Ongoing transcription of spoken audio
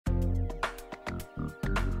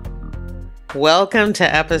Welcome to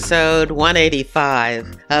episode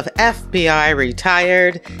 185 of FBI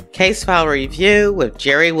Retired Case File Review with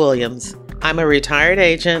Jerry Williams. I'm a retired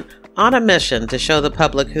agent on a mission to show the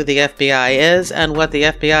public who the FBI is and what the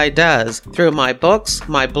FBI does through my books,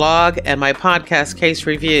 my blog, and my podcast case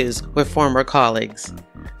reviews with former colleagues.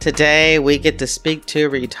 Today, we get to speak to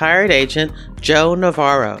retired agent Joe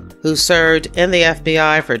Navarro, who served in the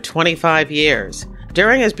FBI for 25 years.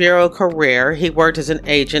 During his bureau career, he worked as an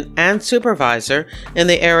agent and supervisor in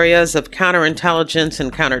the areas of counterintelligence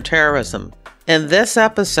and counterterrorism. In this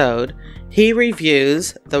episode, he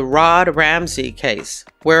reviews the Rod Ramsay case,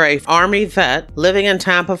 where an Army vet living in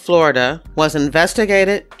Tampa, Florida, was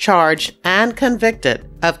investigated, charged, and convicted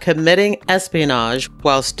of committing espionage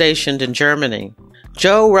while stationed in Germany.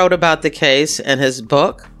 Joe wrote about the case in his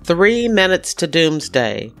book, 3 Minutes to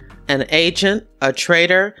Doomsday: An Agent, a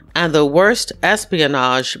Traitor, and the Worst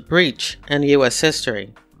Espionage Breach in U.S.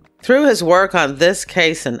 History. Through his work on this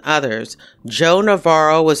case and others, Joe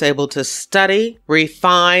Navarro was able to study,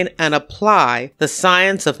 refine, and apply the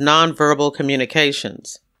science of nonverbal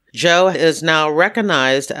communications. Joe is now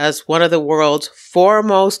recognized as one of the world's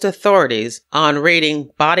foremost authorities on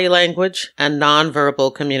reading body language and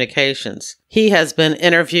nonverbal communications. He has been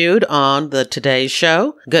interviewed on the Today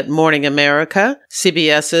Show, Good Morning America,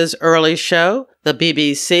 CBS's Early Show, the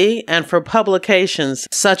BBC, and for publications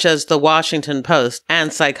such as The Washington Post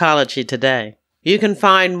and Psychology Today. You can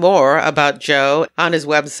find more about Joe on his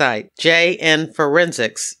website,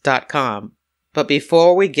 jnforensics.com. But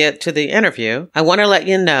before we get to the interview, I want to let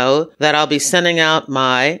you know that I'll be sending out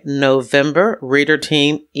my November Reader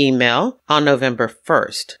Team email on November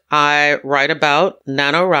 1st. I write about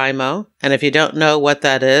NaNoWriMo, and if you don't know what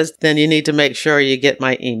that is, then you need to make sure you get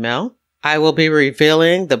my email. I will be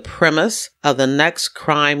revealing the premise of the next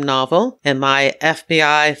crime novel in my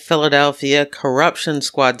FBI Philadelphia Corruption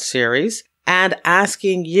Squad series, and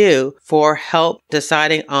asking you for help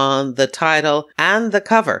deciding on the title and the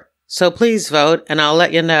cover. So please vote, and I'll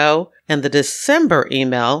let you know in the December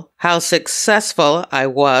email how successful I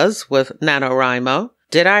was with NaNoWriMo.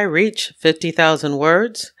 Did I reach 50,000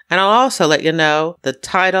 words? And I'll also let you know the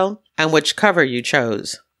title and which cover you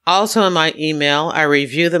chose. Also in my email, I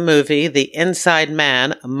review the movie The Inside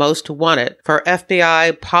Man Most Wanted for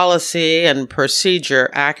FBI policy and procedure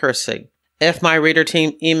accuracy. If my Reader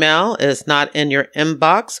Team email is not in your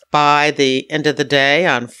inbox by the end of the day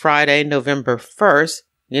on Friday, November 1st,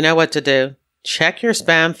 you know what to do. Check your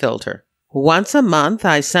spam filter. Once a month,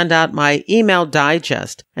 I send out my email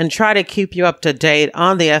digest and try to keep you up to date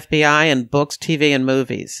on the FBI and books, TV, and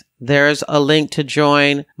movies. There's a link to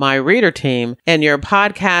join my Reader Team in your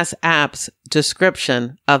podcast app's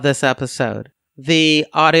description of this episode. The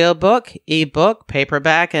audiobook, ebook,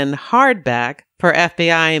 paperback, and hardback for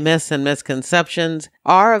FBI Myths and Misconceptions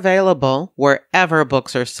are available wherever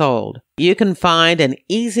books are sold. You can find an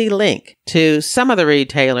easy link to some of the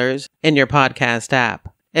retailers in your podcast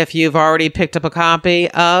app. If you've already picked up a copy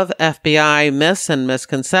of FBI Myths and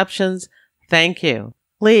Misconceptions, thank you.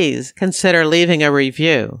 Please consider leaving a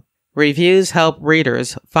review. Reviews help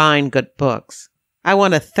readers find good books. I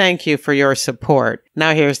want to thank you for your support.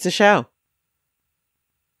 Now here's the show.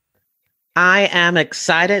 I am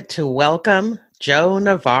excited to welcome Joe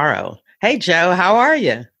Navarro. Hey, Joe, how are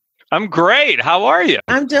you? I'm great. How are you?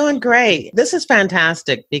 I'm doing great. This is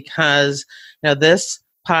fantastic because, this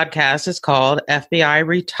podcast is called FBI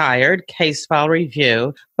Retired Case File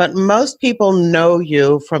Review, but most people know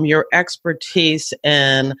you from your expertise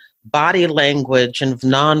in body language and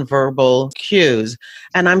nonverbal cues.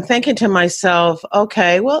 And I'm thinking to myself,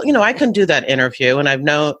 okay, well, I can do that interview. And I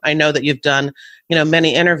know that you've done,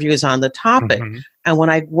 many interviews on the topic. Mm-hmm. And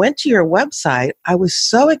when I went to your website, I was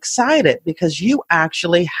so excited because you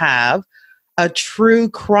actually have a true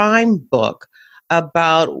crime book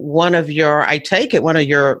about one of your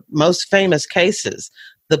most famous cases.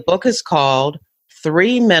 The book is called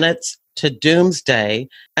 3 Minutes to Doomsday: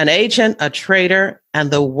 An Agent, a Traitor,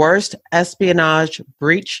 and the Worst Espionage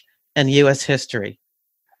Breach in U.S. History.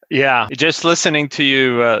 Yeah, just listening to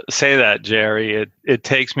you say that, Jerry, it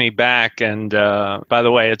takes me back. And by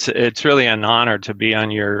the way, it's really an honor to be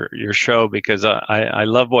on your show because I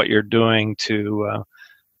love what you're doing to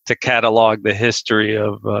catalog the history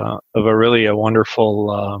of a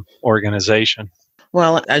wonderful organization.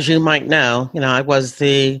 Well, as you might know, I was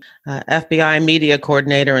the FBI media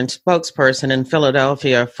coordinator and spokesperson in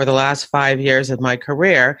Philadelphia for the last 5 years of my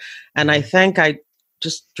career. And I think I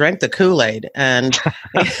just drank the Kool-Aid and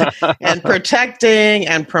and protecting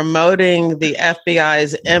and promoting the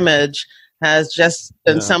FBI's image has just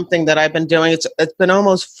been something that I've been doing. It's been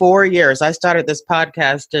almost 4 years. I started this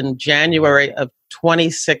podcast in January of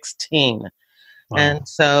 2016. Wow. And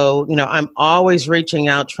so, I'm always reaching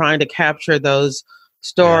out, trying to capture those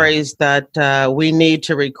stories that we need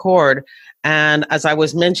to record. And as I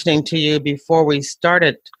was mentioning to you before we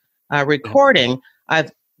started recording,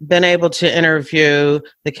 I've been able to interview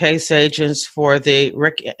the case agents for the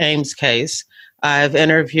Rick Ames case. I've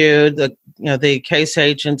interviewed the case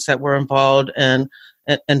agents that were involved in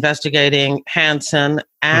investigating Hansen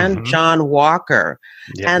and John Walker.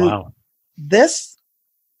 Yeah, and wow. this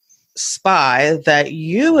spy that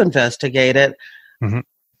you investigated,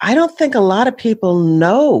 I don't think a lot of people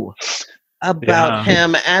know about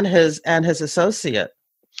him and his associate.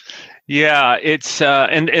 Yeah, it's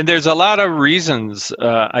and there's a lot of reasons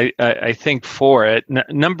I think for it.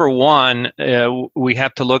 Number one, we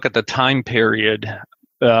have to look at the time period.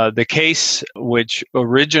 The case, which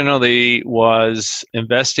originally was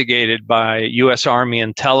investigated by U.S. Army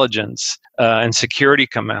Intelligence and Security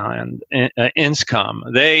Command,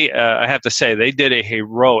 INSCOM, they, I have to say, they did a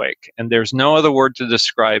heroic, and there's no other word to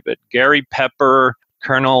describe it. Gary Pepper,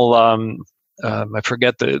 Colonel, I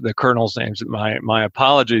forget the colonel's names. My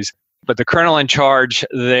apologies. But the colonel in charge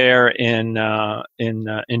there in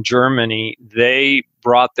Germany, they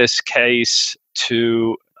brought this case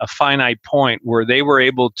to a finite point where they were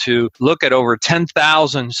able to look at over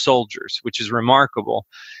 10,000 soldiers, which is remarkable,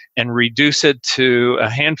 and reduce it to a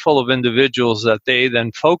handful of individuals that they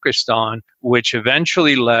then focused on, which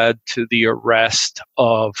eventually led to the arrest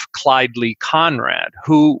of Clyde Lee Conrad,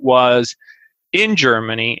 who was in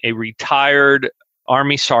Germany, a retired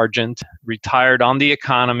Army sergeant, retired on the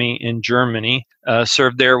economy in Germany,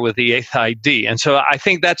 served there with the 8th ID. And so I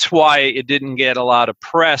think that's why it didn't get a lot of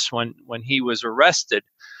press when he was arrested.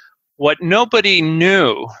 What nobody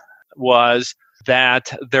knew was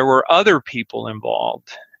that there were other people involved.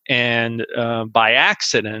 And by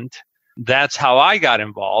accident, that's how I got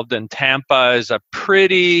involved. And Tampa is a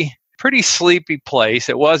pretty sleepy place.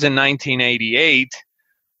 It was in 1988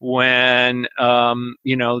 when,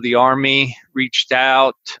 the Army reached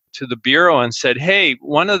out to the Bureau and said, hey,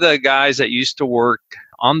 one of the guys that used to work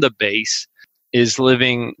on the base is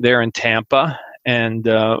living there in Tampa, and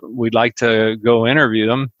we'd like to go interview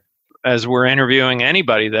them, as we're interviewing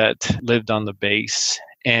anybody that lived on the base.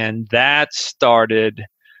 And that started,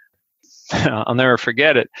 I'll never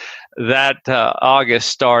forget it, that August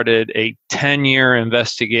started a 10-year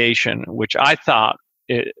investigation, which I thought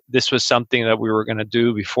this was something that we were going to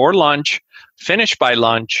do before lunch, finish by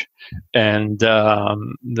lunch, and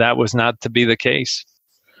that was not to be the case.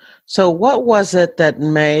 So what was it that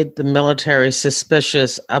made the military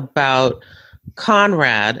suspicious about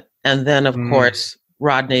Conrad and then, of course,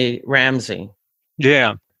 Rodney Ramsay?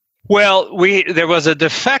 Yeah. Well, there was a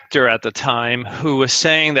defector at the time who was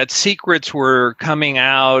saying that secrets were coming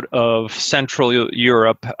out of Central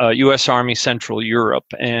Europe, U.S. Army Central Europe,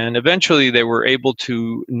 and eventually they were able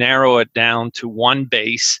to narrow it down to one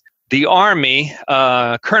base. The Army,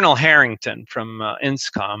 Colonel Harrington from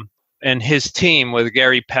INSCOM, and his team with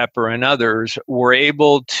Gary Pepper and others were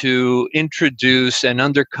able to introduce an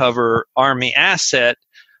undercover Army asset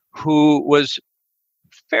who was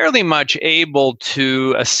fairly much able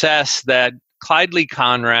to assess that Clyde Lee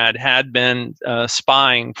Conrad had been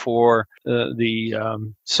spying for the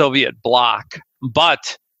Soviet bloc,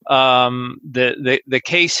 but the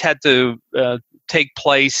case had to take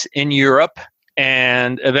place in Europe,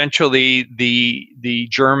 and eventually the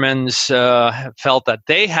Germans felt that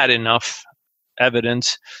they had enough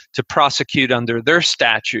evidence to prosecute under their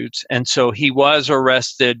statutes, and so he was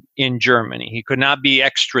arrested in Germany. He could not be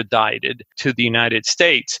extradited to the United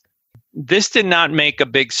States. This did not make a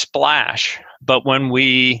big splash, but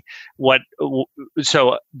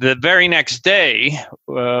so the very next day,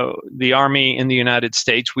 the Army in the United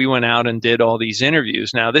States, we went out and did all these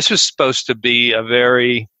interviews. Now, this was supposed to be a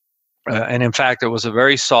very and in fact, it was a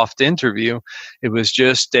very soft interview. It was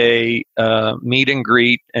just a meet and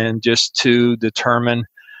greet, and just to determine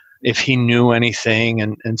if he knew anything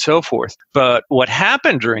and so forth. But what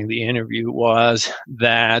happened during the interview was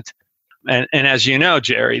that, and as you know,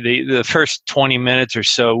 Jerry, the first 20 minutes or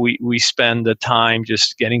so, we spend the time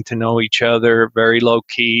just getting to know each other, very low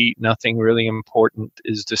key, nothing really important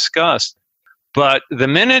is discussed. But the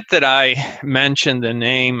minute that I mentioned the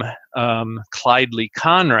name Clyde Lee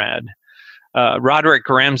Conrad, Rod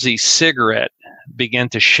Ramsay's cigarette began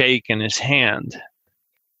to shake in his hand.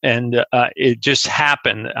 And it just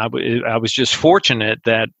happened. I was just fortunate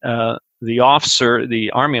that the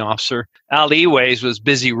Army officer, Al Eways, was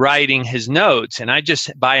busy writing his notes. And I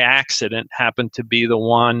just, by accident, happened to be the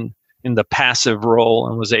one in the passive role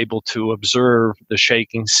and was able to observe the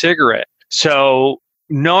shaking cigarette. So,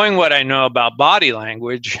 knowing what I know about body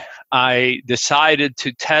language, I decided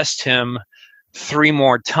to test him 3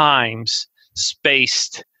 more times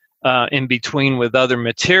spaced in between with other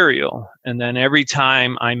material. And then every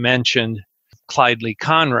time I mentioned Clyde Lee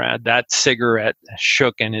Conrad, that cigarette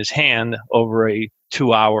shook in his hand over a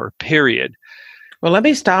 2-hour period. Well, let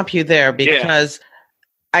me stop you there because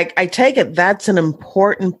I take it that's an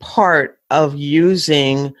important part of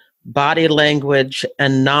using body language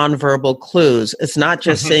and nonverbal clues. It's not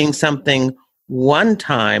just saying something one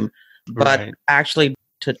time, but actually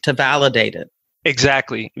to validate it.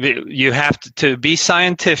 Exactly. You have to be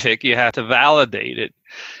scientific, you have to validate it.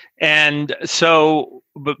 And so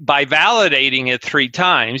by validating it 3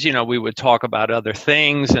 times, we would talk about other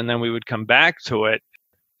things and then we would come back to it.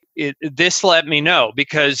 This let me know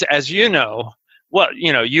because, as you know,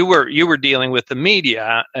 you were dealing with the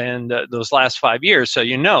media and those last 5 years, so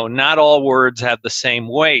not all words have the same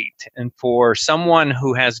weight. And for someone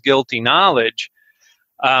who has guilty knowledge,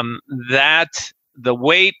 that the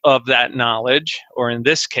weight of that knowledge, or in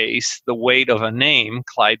this case, the weight of a name,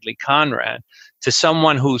 Clyde Lee Conrad, to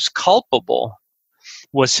someone who's culpable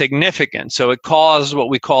was significant. So it caused what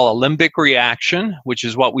we call a limbic reaction, which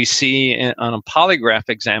is what we see on a polygraph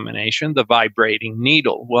examination, the vibrating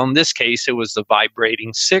needle. Well, in this case, it was the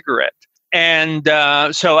vibrating cigarette. And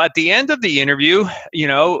so at the end of the interview,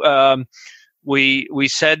 we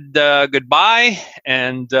said goodbye,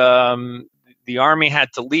 and the Army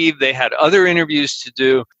had to leave. They had other interviews to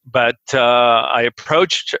do, but I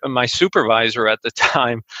approached my supervisor at the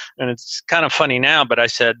time, and it's kind of funny now, but I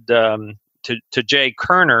said to Jay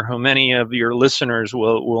Kerner, who many of your listeners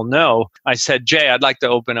will know, I said, Jay, I'd like to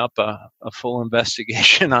open up a full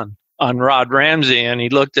investigation on Rod Ramsay. And he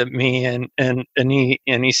looked at me and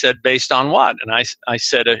he said, based on what? And I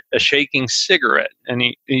said, a shaking cigarette. And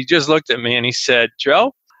he just looked at me and he said,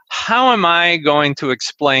 Joe, how am I going to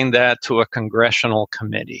explain that to a congressional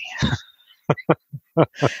committee?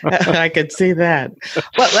 I could see that.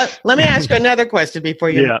 Well, let me ask you another question before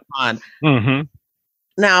you move on. Mm-hmm.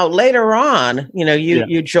 Now, later on,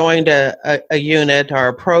 you joined a unit or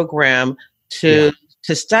a program to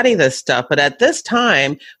study this stuff. But at this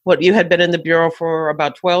time, you had been in the Bureau for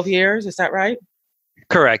about 12 years. Is that right?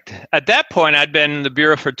 Correct. At that point, I'd been in the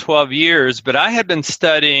Bureau for 12 years, but I had been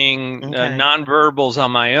studying nonverbals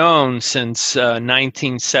on my own since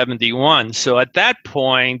 1971. So at that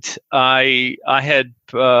point, I had...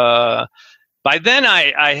 by then,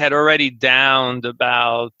 I had already downed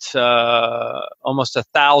about almost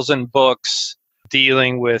 1,000 books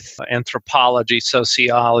dealing with anthropology,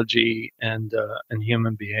 sociology, and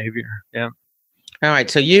human behavior. Yeah. All right.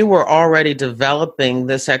 So you were already developing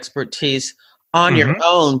this expertise on your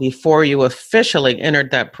own before you officially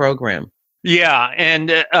entered that program. Yeah,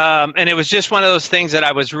 and it was just one of those things that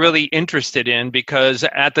I was really interested in because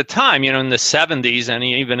at the time, in the 70s and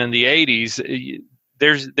even in the 80s.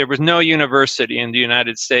 There was no university in the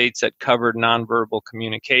United States that covered nonverbal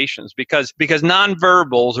communications because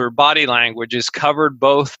nonverbals or body language is covered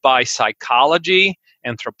both by psychology,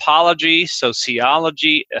 anthropology,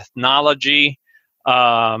 sociology, ethnology,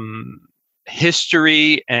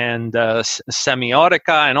 history, and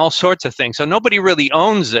semiotica, and all sorts of things. So nobody really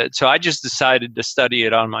owns it. So I just decided to study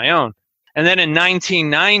it on my own. And then in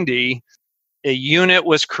 1990, a unit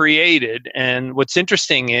was created, and what's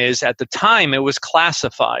interesting is at the time it was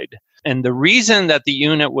classified. And the reason that the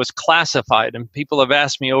unit was classified, and people have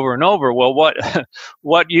asked me over and over, well,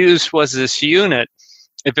 what use was this unit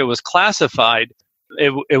if it was classified?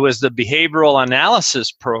 It was the behavioral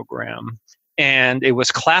analysis program, and it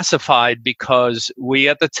was classified because we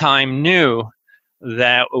at the time knew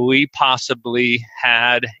that we possibly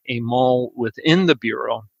had a mole within the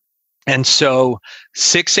Bureau. And so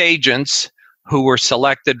 6 agents who were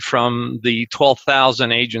selected from the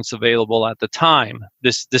 12,000 agents available at the time.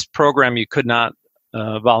 This program you could not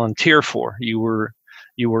volunteer for. You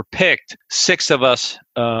were picked. 6 of us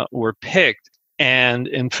were picked, and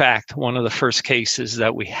in fact, one of the first cases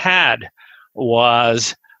that we had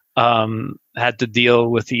was had to deal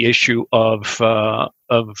with the issue of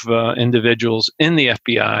individuals in the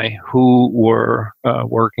FBI who were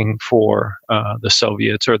working for the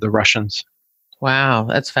Soviets or the Russians. Wow,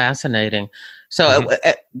 that's fascinating. So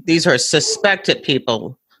these are suspected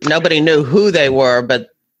people. Nobody knew who they were, but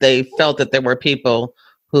they felt that there were people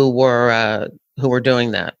who were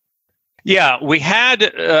doing that. Yeah, we had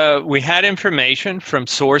information from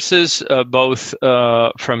sources, both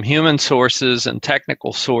from human sources and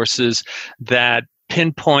technical sources, that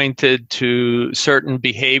pinpointed to certain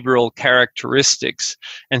behavioral characteristics,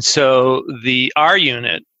 and so our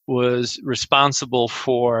unit was responsible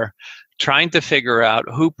for trying to figure out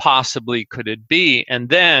who possibly could it be. And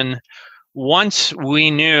then once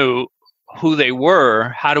we knew who they were,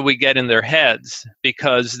 how do we get in their heads?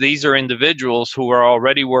 Because these are individuals who are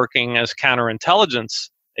already working as counterintelligence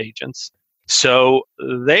agents. So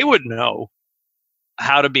they would know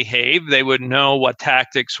how to behave. They would know what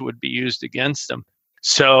tactics would be used against them.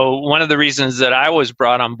 So one of the reasons that I was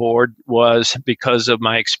brought on board was because of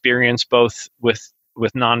my experience both with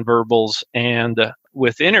nonverbals and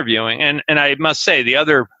with interviewing. And I must say, the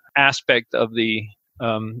other aspect of the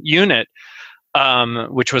unit,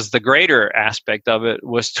 which was the greater aspect of it,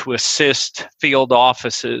 was to assist field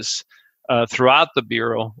offices throughout the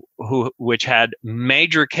Bureau which had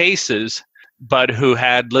major cases, but who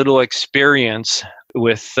had little experience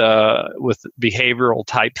with behavioral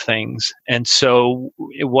type things. And so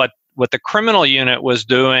what the criminal unit was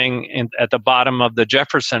doing at the bottom of the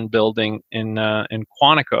Jefferson building in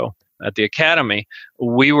Quantico at the Academy,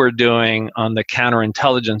 we were doing on the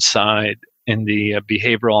counterintelligence side in the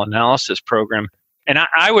behavioral analysis program. And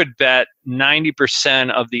I would bet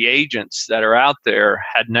 90% of the agents that are out there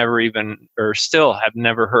had never even, or still have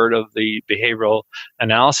never heard of the behavioral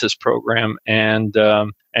analysis program. And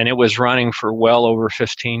it was running for well over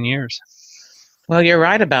 15 years. Well, you're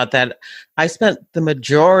right about that. I spent the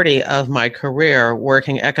majority of my career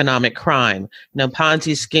working economic crime,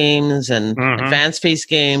 Ponzi schemes and advance fee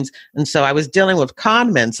schemes. And so I was dealing with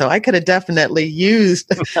con men. So I could have definitely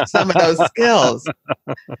used some of those skills.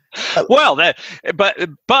 Well,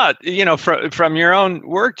 but from your own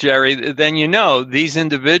work, Jerry, then these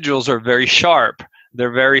individuals are very sharp.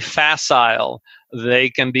 They're very facile. They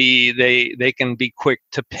can be quick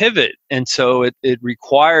to pivot, and so it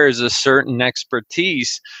requires a certain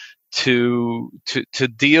expertise to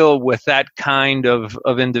deal with that kind of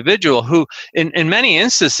individual who, in many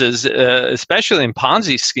instances, especially in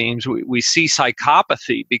Ponzi schemes, we see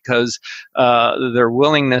psychopathy because their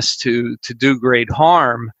willingness to do great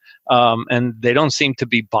harm. And they don't seem to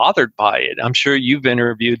be bothered by it. I'm sure you've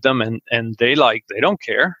interviewed them, and they don't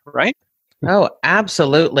care, right? Oh,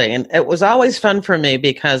 absolutely. And it was always fun for me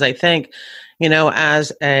because I think,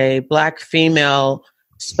 as a Black female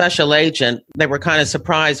special agent, they were kind of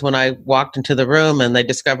surprised when I walked into the room and they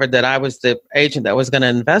discovered that I was the agent that was going to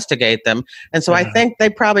investigate them. And so I think they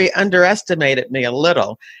probably underestimated me a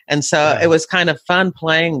little. And so it was kind of fun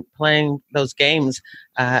playing those games.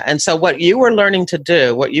 And so what you were learning to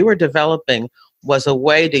do, what you were developing, was a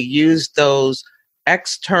way to use those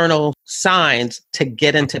external signs to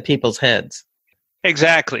get into people's heads.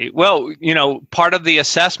 Exactly. Well, part of the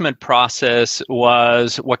assessment process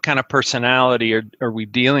was what kind of personality are we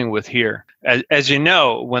dealing with here? As you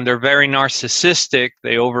know, when they're very narcissistic,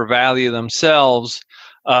 they overvalue themselves,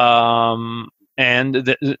 and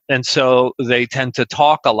so they tend to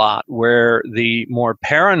talk a lot, where the more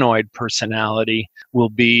paranoid personality will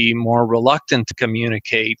be more reluctant to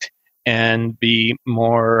communicate and be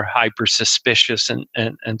more hyper suspicious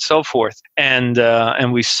and so forth. And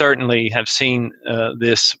we certainly have seen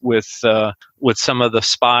this with some of the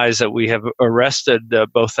spies that we have arrested,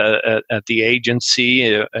 both at the agency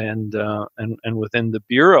and within the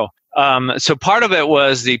Bureau. So part of it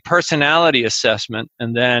was the personality assessment,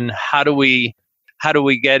 and then how do we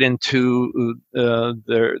get into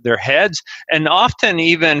their heads? And often,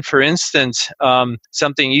 even, for instance,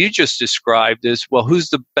 something you just described is, well, who's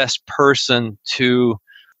the best person to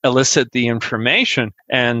elicit the information?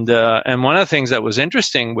 And one of the things that was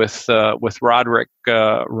interesting with Rod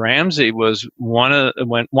Ramsay was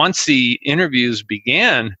once the interviews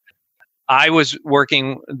began, I was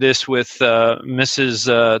working this with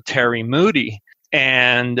Mrs. Terry Moody.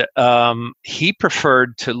 And he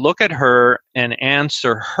preferred to look at her and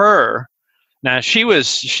answer her. Now, she was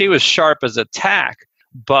sharp as a tack,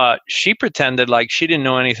 but she pretended like she didn't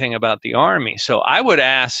know anything about the Army. So I would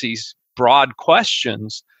ask these broad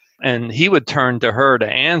questions, and he would turn to her to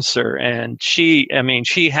answer. And she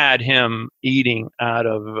had him eating out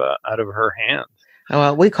of her hand.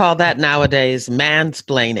 Well, we call that nowadays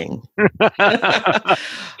mansplaining.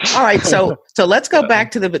 All right, so let's go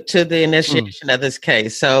back to the initiation of this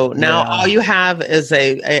case. So now all you have is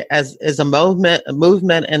a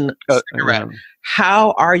movement and cigarette.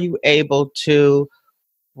 How are you able to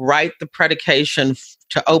write the predication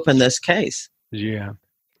to open this case? Yeah.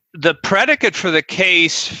 The predicate for the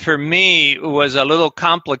case for me was a little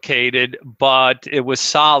complicated, but it was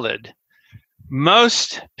solid.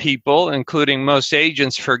 Most people, including most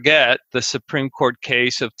agents, forget the Supreme Court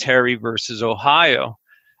case of Terry versus Ohio.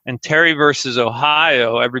 And Terry versus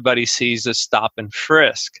Ohio, everybody sees as stop and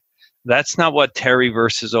frisk. That's not what Terry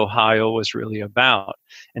versus Ohio was really about.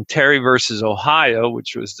 And Terry versus Ohio,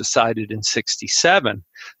 which was decided in 1967,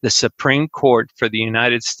 the Supreme Court for the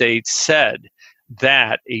United States said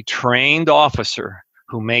that a trained officer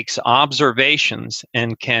who makes observations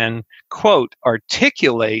and can, quote,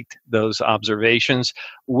 articulate those observations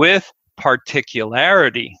with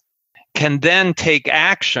particularity, can then take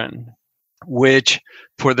action, which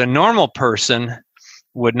for the normal person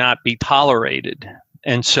would not be tolerated.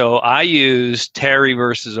 And so I use Terry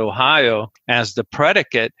versus Ohio as the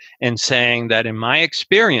predicate in saying that in my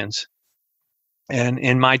experience and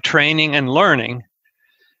in my training and learning,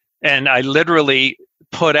 and I literally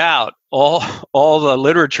put out all the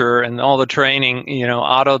literature and all the training,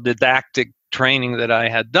 autodidactic training that I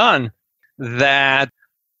had done, that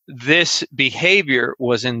this behavior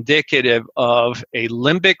was indicative of a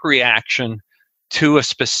limbic reaction to a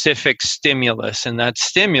specific stimulus. And that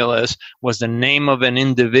stimulus was the name of an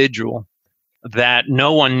individual that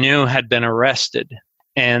no one knew had been arrested.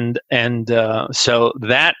 And so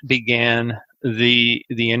that began the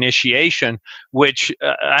initiation, which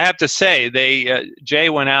I have to say, Jay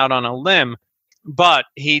went out on a limb, but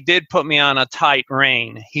he did put me on a tight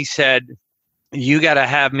rein. He said, you got to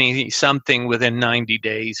have me something within 90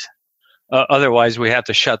 days. Otherwise, we have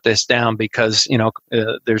to shut this down because,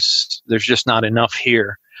 there's just not enough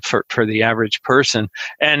here for the average person.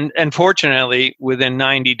 And fortunately, within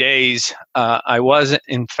 90 days, I was,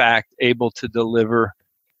 in fact, able to deliver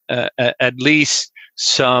at least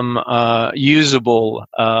some usable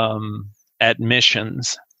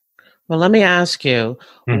admissions. Well, let me ask you,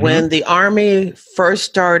 when the Army first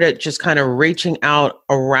started just kind of reaching out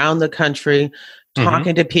around the country,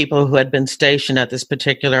 talking to people who had been stationed at this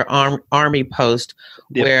particular Army post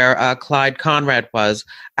where Clyde Conrad was,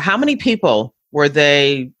 how many people were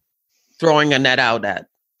they throwing a net out at?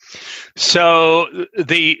 So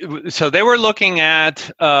they were looking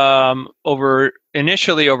at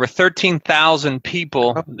initially over 13,000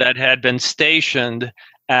 people that had been stationed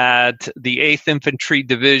at the 8th Infantry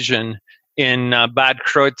Division in Bad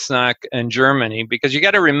Kreuznach in Germany, because you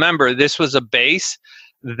got to remember this was a base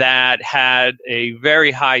that had a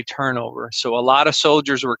very high turnover. So a lot of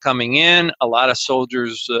soldiers were coming in, a lot of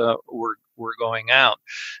soldiers were going out.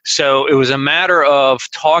 So it was a matter of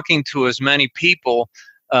talking to as many people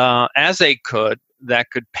as they could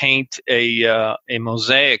that could paint a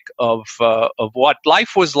mosaic of what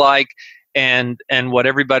life was like and what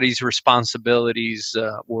everybody's responsibilities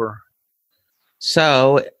were.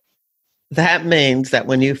 So that means that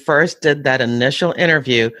when you first did that initial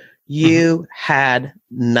interview, you had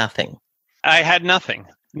nothing. I had nothing.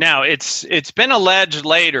 Now, it's been alleged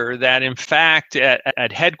later that, in fact,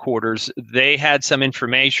 at headquarters, they had some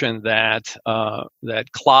information that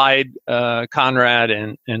Clyde Conrad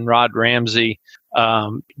and Rod Ramsay,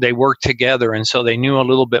 they worked together, and so they knew a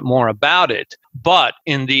little bit more about it. But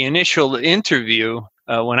in the initial interview,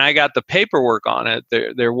 when I got the paperwork on it,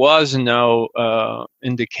 there was no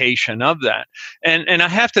indication of that. And I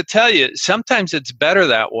have to tell you, sometimes it's better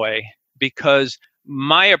that way, because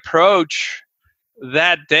my approach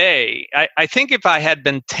that day, I think if I had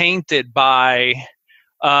been tainted by,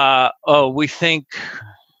 we think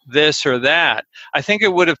this or that, I think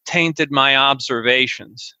it would have tainted my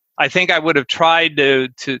observations. I think I would have tried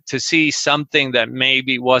to see something that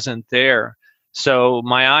maybe wasn't there. So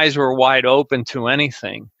my eyes were wide open to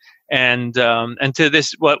anything. And to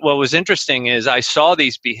this, what was interesting is I saw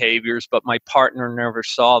these behaviors, but my partner never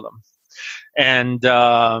saw them. And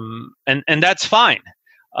that's fine.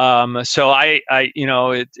 So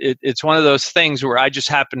it's one of those things where I just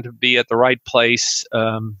happened to be at the right place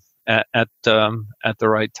at the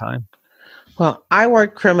right time. Well, I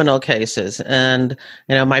worked criminal cases, and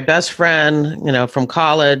my best friend, from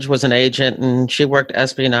college was an agent, and she worked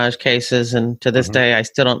espionage cases. And to this day, I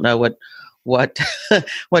still don't know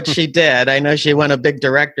what she did. I know she won a big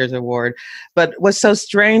director's award. But what's so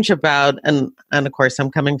strange about, and of course,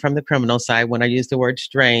 I'm coming from the criminal side when I use the word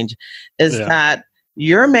strange, is that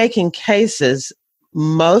you're making cases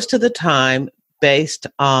most of the time based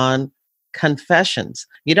on confessions.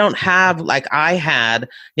 You don't have, like I had,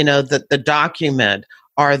 the document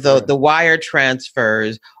or the wire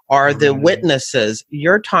transfers or the witnesses.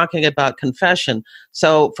 You're talking about confession.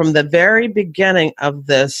 So from the very beginning of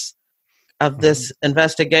this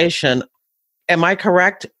investigation, am I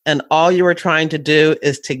correct? And all you were trying to do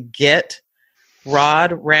is to get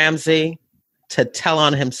Rod Ramsay to tell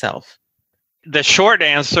on himself. The short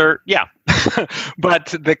answer, yeah.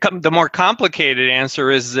 But the more complicated answer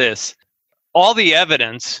is this. All the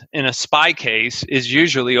evidence in a spy case is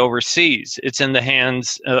usually overseas. It's in the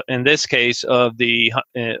hands, in this case, of the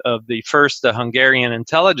Hungarian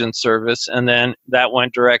intelligence service, and then that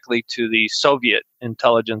went directly to the Soviet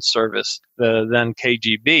intelligence service, the then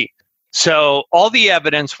KGB. So all the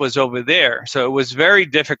evidence was over there. So it was very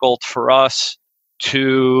difficult for us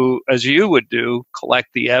to, as you would do,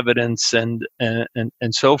 collect the evidence and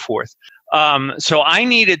so forth. So I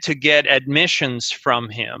needed to get admissions from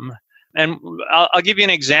him. And I'll give you an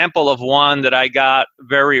example of one that I got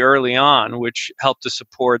very early on, which helped to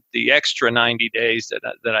support the extra 90 days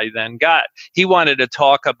that I then got. He wanted to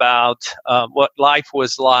talk about what life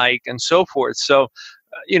was like and so forth. So,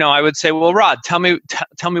 I would say, well, Rod, tell me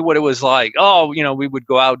what it was like. Oh, we would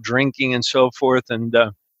go out drinking and so forth.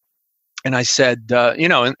 And I said,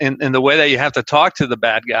 in the way that you have to talk to the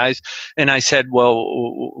bad guys. And I said, well,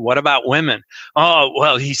 what about women? Oh,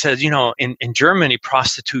 well, he says, in Germany,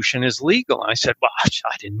 prostitution is legal. And I said, well, I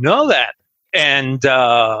didn't know that. And,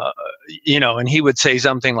 and he would say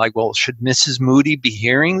something like, well, should Mrs. Moody be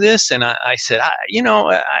hearing this? And I said, I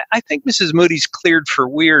think Mrs. Moody's cleared for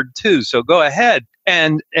weird too. So go ahead.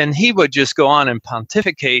 And he would just go on and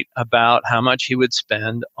pontificate about how much he would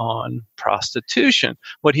spend on prostitution.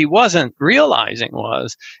 What he wasn't realizing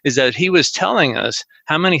is that he was telling us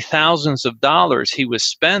how many thousands of dollars he was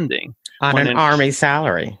spending on an Army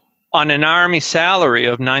salary. On an Army salary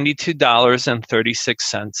of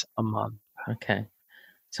 $92.36 a month. Okay.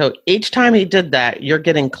 So each time he did that, you're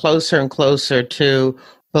getting closer and closer to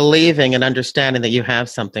believing and understanding that you have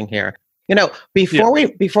something here. Before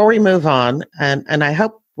we move on, and I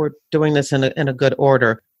hope we're doing this in a good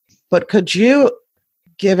order, but could you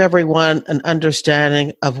give everyone an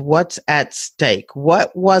understanding of what's at stake?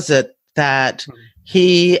 What was it that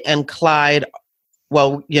he and Clyde,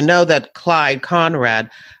 well, that Clyde Conrad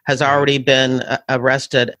has already been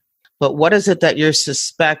arrested, but what is it that you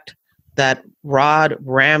suspect that Rod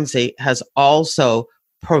Ramsay has also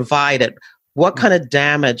provided? What kind of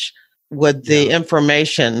damage would the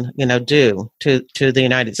information, do to the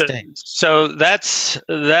United States? So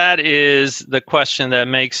that is the question that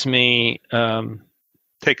makes me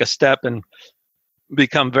take a step and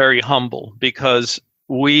become very humble, because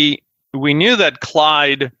we knew that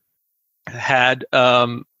Clyde had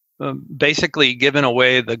basically given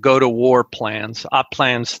away the go-to-war plans, Op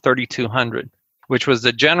Plans 3200, which was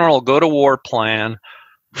the general go-to-war plan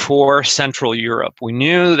for Central Europe. We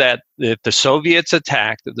knew that if the Soviets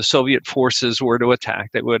attacked, if the Soviet forces were to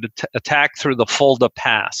attack, they would attack through the Fulda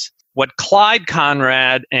Pass. What Clyde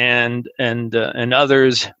Conrad and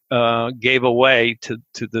others gave away to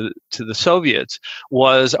the Soviets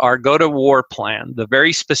was our go-to-war plan, the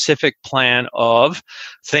very specific plan of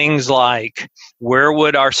things like where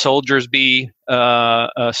would our soldiers be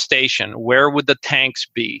stationed, where would the tanks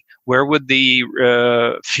be, where would the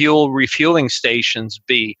fuel refueling stations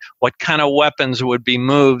be, what kind of weapons would be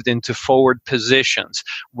moved into forward positions,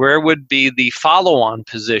 where would be the follow-on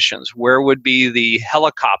positions, where would be the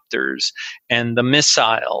helicopters and the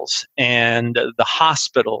missiles and the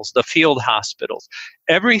hospitals, the field hospitals,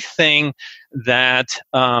 everything that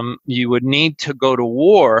you would need to go to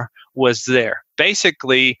war was there.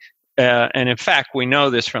 Basically, and in fact, we know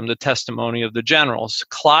this from the testimony of the generals,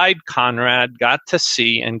 Clyde Conrad got to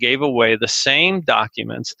see and gave away the same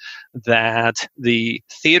documents that the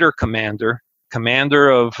theater commander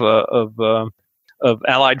of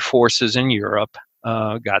Allied forces in Europe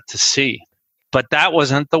got to see. But that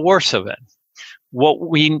wasn't the worst of it. What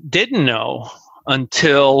we didn't know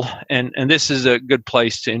until, and this is a good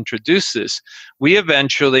place to introduce this, we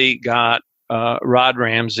eventually got Rod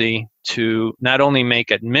Ramsay to not only make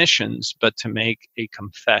admissions, but to make a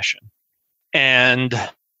confession. And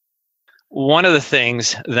one of the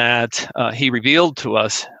things that he revealed to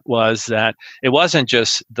us was that it wasn't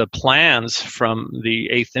just the plans from the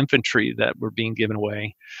 8th Infantry that were being given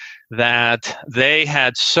away, that they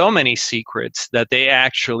had so many secrets that they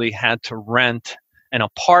actually had to rent an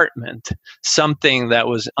apartment, something that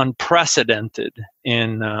was unprecedented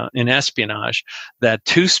in espionage, that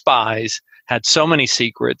 2 spies had so many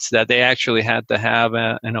secrets that they actually had to have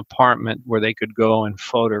an apartment where they could go and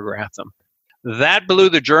photograph them. That blew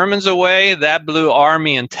the Germans away. That blew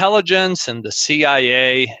Army intelligence and the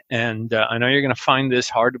CIA. And I know you're going to find this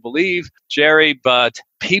hard to believe, Jerry, but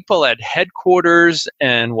people at headquarters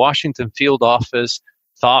and Washington field office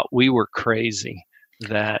thought we were crazy,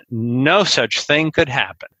 that no such thing could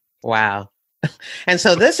happen. Wow. And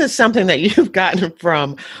so this is something that you've gotten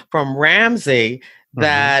from Ramsay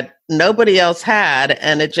that nobody else had,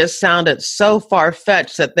 and it just sounded so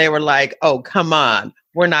far-fetched that they were like, oh, come on,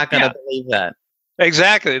 we're not going to believe that.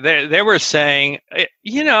 Exactly. They were saying,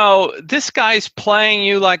 this guy's playing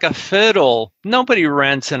you like a fiddle. Nobody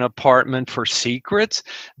rents an apartment for secrets.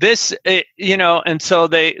 And so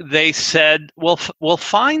they said, we'll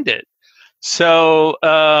find it. So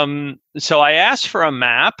I asked for a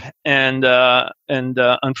map, and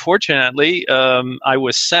unfortunately, I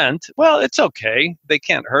was sent. Well, it's okay. They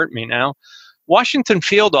can't hurt me now. Washington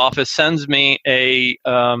field office sends me a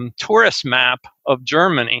tourist map of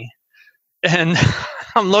Germany. And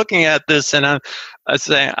I'm looking at this and I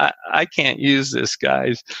say, I can't use this,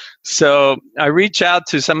 guys. So I reach out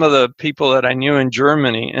to some of the people that I knew in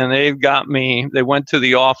Germany, and they went to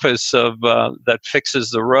the office of that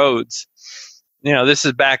fixes the roads. This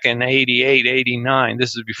is back in 88, 89.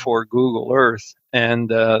 This is before Google Earth. And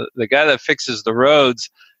the guy that fixes the roads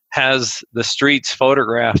has the streets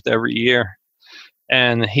photographed every year.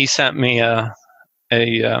 And he sent me a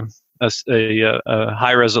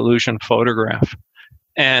high resolution photograph.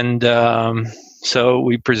 And so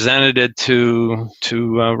we presented it to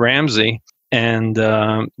Ramsay, and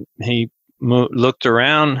he looked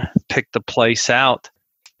around, picked the place out.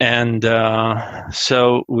 And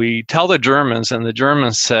so we tell the Germans, and the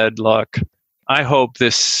Germans said, look, I hope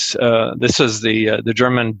this is the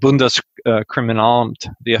German Bundeskriminalamt,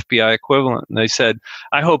 the FBI equivalent. And they said,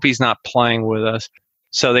 I hope he's not playing with us.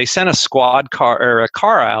 So they sent a squad car or a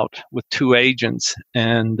car out with 2 agents.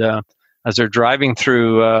 And as they're driving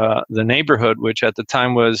through the neighborhood, which at the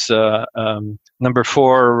time was number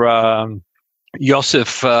 4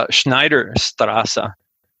 Josef Schneider Strasse,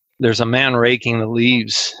 there's a man raking the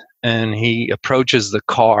leaves, and he approaches the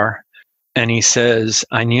car and he says,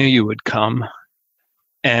 I knew you would come.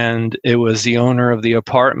 And it was the owner of the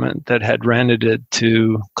apartment that had rented it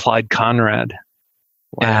to Clyde Conrad.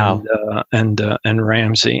 Wow. And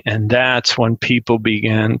Ramsay. And that's when people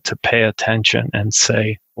began to pay attention and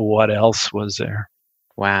say, what else was there?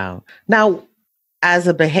 Wow. Now, as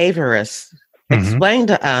a behaviorist, explain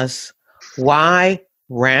to us why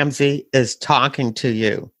Ramsay is talking to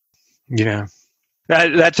you. Yeah,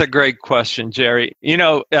 that's a great question, Jerry. When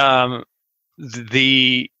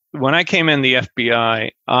I came in the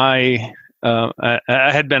FBI, I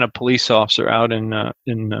had been a police officer out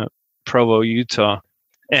in Provo, Utah.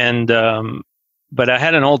 And but I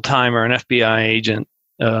had an old timer, an FBI agent,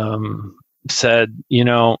 said,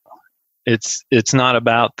 it's not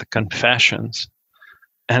about the confessions.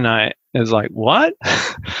 And I was like, what?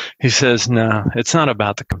 He says, no, it's not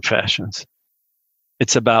about the confessions.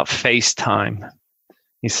 It's about FaceTime.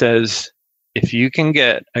 He says, if you can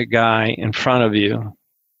get a guy in front of you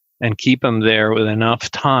and keep him there with enough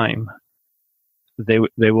time,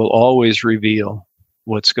 they will always reveal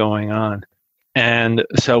what's going on. And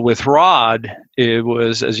so with Rod, it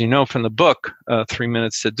was, as you know from the book, 3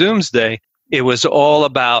 Minutes to Doomsday, it was all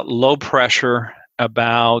about low pressure,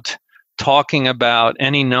 about talking about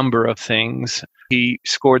any number of things. He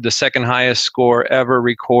scored the second highest score ever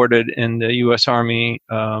recorded in the U.S. Army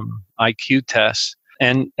IQ tests.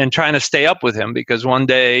 And trying to stay up with him, because one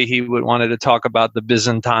day he wanted to talk about the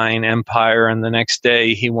Byzantine Empire, and the next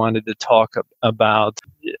day he wanted to talk about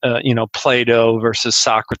Plato versus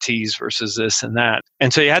Socrates versus this and that.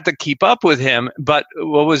 And so you had to keep up with him. But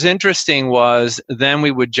what was interesting was then we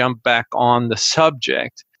would jump back on the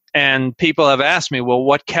subject. And people have asked me, well,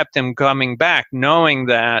 what kept him coming back, knowing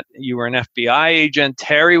that you were an FBI agent,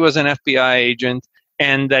 Terry was an FBI agent,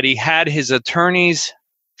 and that he had his attorney's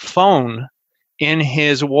phone in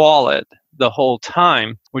his wallet the whole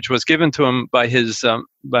time, which was given to him by his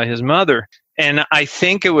mother. And I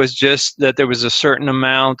think it was just that there was a certain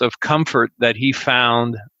amount of comfort that he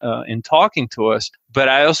found in talking to us. But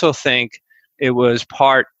I also think it was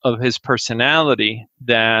part of his personality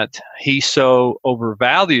that he so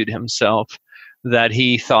overvalued himself that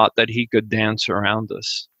he thought that he could dance around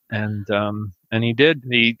us. And he did.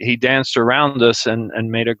 He danced around us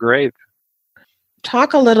and made a grave.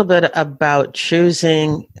 Talk a little bit about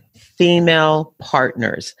choosing female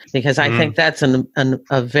partners, because I think that's a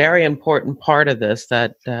very important part of this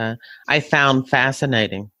that I found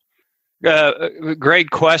fascinating.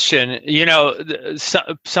 Great question.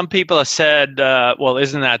 Some people have said, well,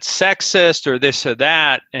 isn't that sexist or this or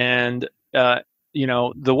that? And,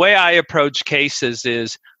 the way I approach cases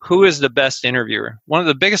is, who is the best interviewer? One of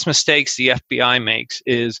the biggest mistakes the FBI makes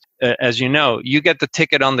is, as you know, you get the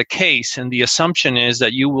ticket on the case, and the assumption is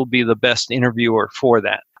that you will be the best interviewer for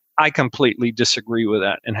that. I completely disagree with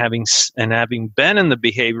that. And having been in the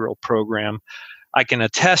behavioral program, I can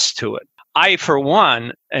attest to it. I, for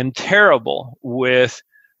one, am terrible with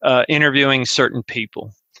interviewing certain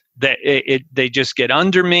people. They just get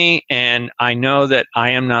under me, and I know that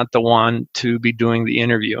I am not the one to be doing the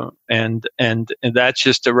interview, and that's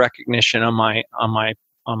just a recognition on my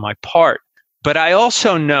part. But I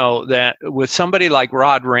also know that with somebody like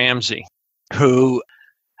Rod Ramsay, who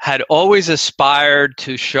had always aspired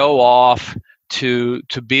to show off, to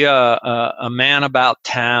be a man about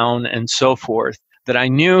town and so forth, that I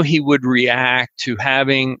knew he would react to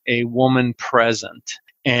having a woman present,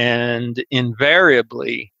 and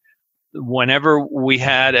invariably, whenever we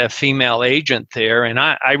had a female agent there, and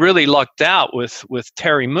I really lucked out with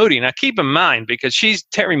Terry Moody. Now, keep in mind, because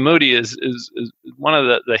Terry Moody is one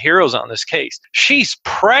of the heroes on this case. She's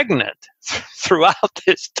pregnant throughout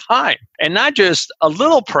this time, and not just a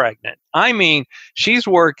little pregnant. I mean, she's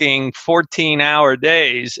working 14-hour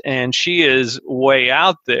days, and she is way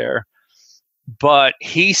out there, but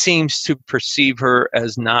he seems to perceive her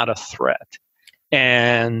as not a threat.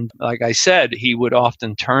 And like I said, he would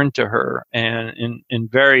often turn to her and in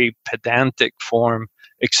very pedantic form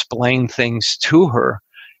explain things to her.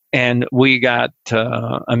 And we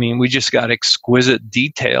just got exquisite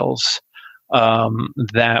details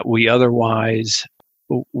that we otherwise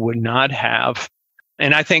would not have.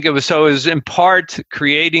 And I think it was in part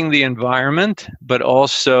creating the environment, but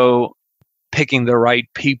also picking the right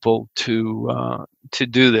people to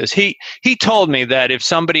do this. He told me that if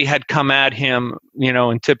somebody had come at him,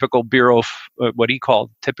 in typical bureau, what he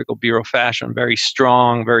called typical bureau fashion, very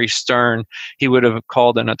strong, very stern, he would have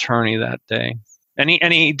called an attorney that day. And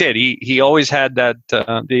he did. He always had that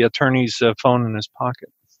the attorney's phone in his pocket.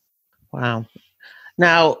 Wow.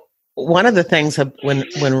 Now, one of the things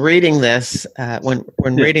when reading this, when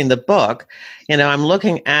reading the book, I'm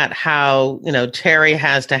looking at how, Terry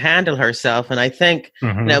has to handle herself. And I think,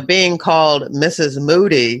 being called Mrs.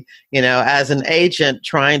 Moody, as an agent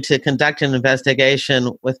trying to conduct an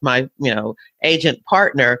investigation with my, agent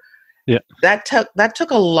partner, that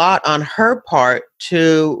took a lot on her part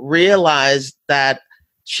to realize that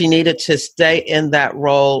she needed to stay in that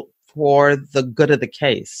role for the good of the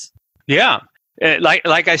case. Yeah.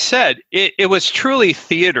 Like I said, it was truly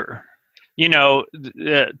theater.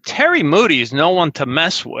 Terry Moody is no one to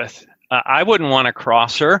mess with. I wouldn't want to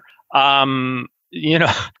cross her. I'll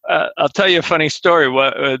tell you a funny story.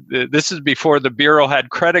 This is before the Bureau had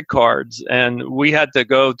credit cards, and we had to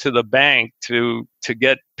go to the bank to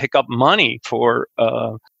pick up money for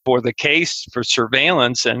the case, for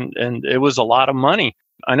surveillance, and it was a lot of money.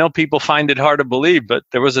 I know people find it hard to believe, but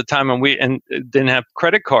there was a time when we didn't have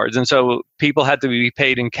credit cards, and so people had to be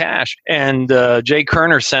paid in cash. And Jay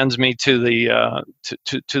Kerner sends me to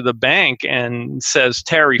the bank and says,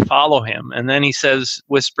 "Terry, follow him." And then he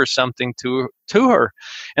whispers something to her,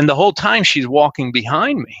 and the whole time she's walking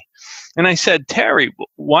behind me. And I said, "Terry,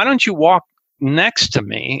 why don't you walk next to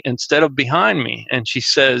me instead of behind me?" And she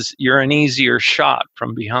says, "You're an easier shot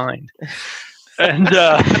from behind." And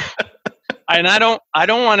and I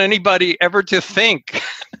don't want anybody ever to think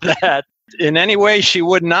that in any way she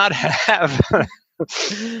would not have,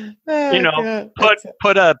 put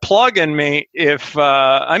a plug in me if,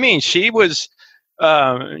 she was,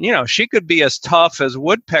 she could be as tough as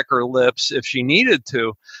woodpecker lips if she needed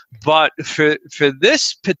to. But for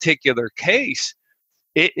this particular case,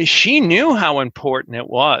 she knew how important it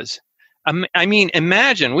was.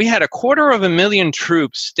 Imagine we had 250,000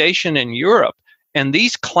 troops stationed in Europe, and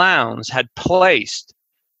these clowns had placed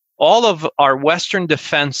all of our Western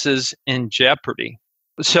defenses in jeopardy.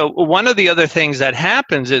 So one of the other things that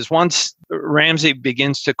happens is once Ramsay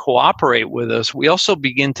begins to cooperate with us, we also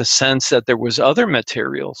begin to sense that there was other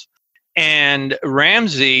materials. And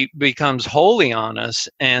Ramsay becomes holy on us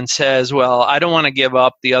and says, well, I don't want to give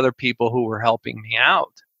up the other people who were helping me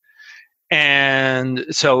out. And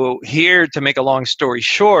so here, to make a long story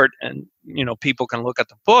short, and people can look at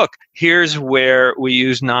the book, here's where we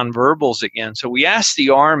use nonverbals again. So we asked the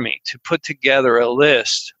Army to put together a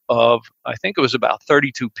list of, I think it was about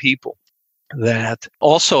 32 people that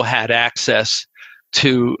also had access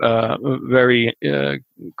to very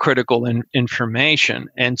critical information.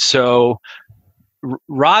 And so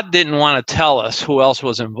Rod didn't want to tell us who else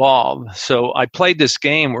was involved. So I played this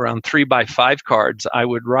game where on 3x5 cards, I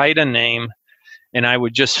would write a name and I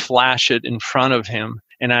would just flash it in front of him.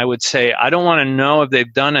 And I would say, I don't want to know if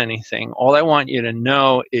they've done anything. All I want you to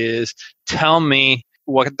know is tell me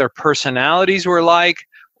what their personalities were like,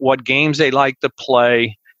 what games they like to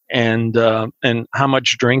play, and how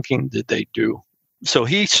much drinking did they do. So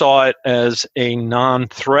he saw it as a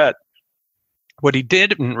non-threat. What he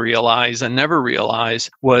didn't realize and never realized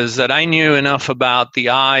was that I knew enough about the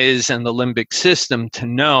eyes and the limbic system to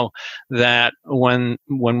know that when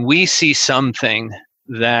we see something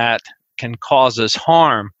that can cause us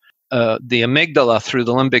harm, the amygdala through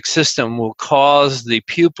the limbic system will cause the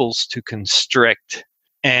pupils to constrict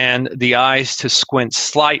and the eyes to squint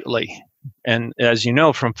slightly. And as you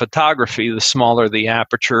know from photography, the smaller the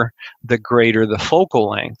aperture, the greater the focal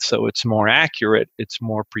length. So it's more accurate, it's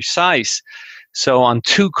more precise. So on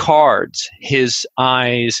 2 cards, his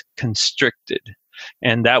eyes constricted.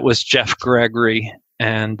 And that was Jeff Gregory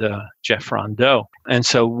and Jeff Rondeau. And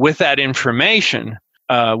so with that information,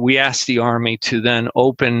 we asked the Army to then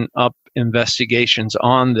open up investigations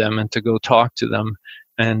on them and to go talk to them.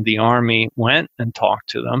 And the Army went and talked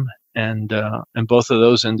to them, and both of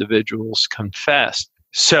those individuals confessed.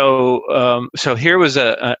 So here was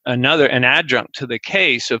another adjunct to the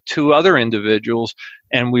case of two other individuals,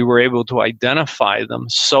 and we were able to identify them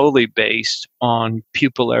solely based on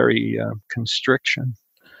pupillary constriction.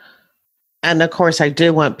 And of course, I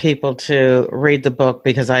do want people to read the book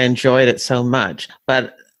because I enjoyed it so much.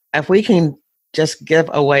 But if we can just give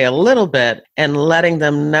away a little bit and letting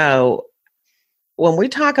them know, when we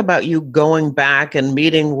talk about you going back and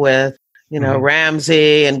meeting with,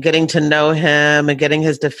 Ramsay and getting to know him and getting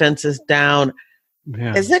his defenses down,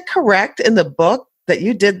 is it correct in the book that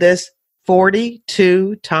you did this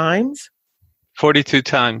 42 times? 42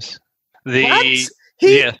 times. What?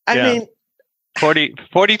 I mean...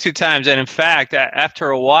 42 times. And in fact, after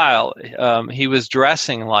a while, he was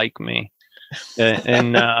dressing like me.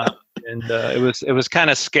 And it was kind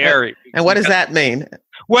of scary. And what does that mean?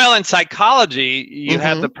 Well, in psychology, you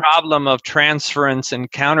have the problem of transference and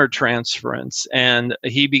countertransference, and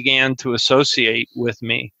he began to associate with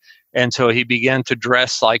me, and so he began to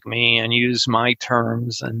dress like me and use my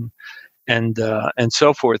terms and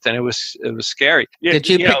so forth, and it was scary. Did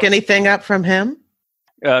you pick anything up from him?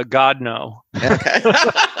 God, no. Okay.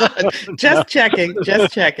 Just checking.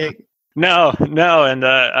 No,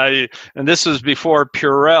 and this was before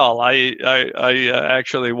Purell. I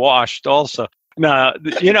actually washed also. No,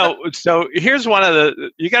 so here's one of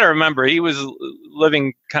you got to remember, he was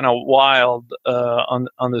living kind of wild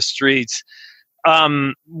on the streets.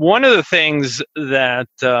 One of the things that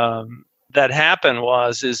happened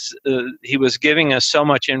is he was giving us so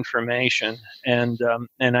much information, and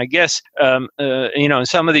I guess some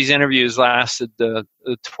of these interviews lasted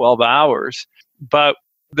 12 hours, but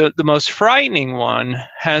the most frightening one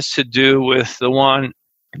has to do with the one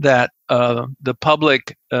that the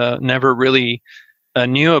public never really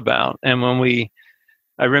knew about. And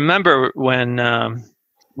I remember when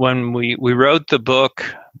we wrote the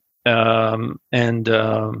book, and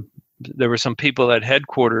there were some people at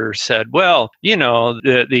headquarters said, well,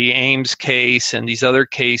 the Ames case and these other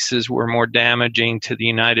cases were more damaging to the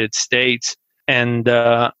United States. And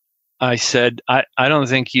I said, I don't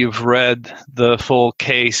think you've read the full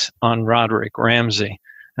case on Rod Ramsay.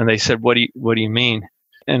 And they said, what do you mean?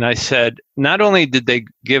 And I said, not only did they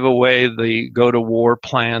give away the go-to-war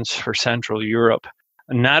plans for Central Europe,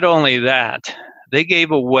 not only that, they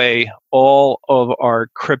gave away all of our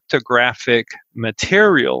cryptographic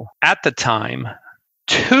material at the time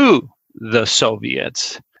to the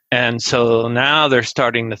Soviets. And so now they're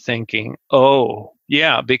starting to thinking, oh,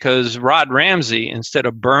 yeah, because Rod Ramsay, instead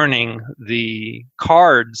of burning the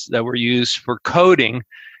cards that were used for coding,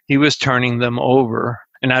 he was turning them over.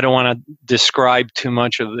 And I don't want to describe too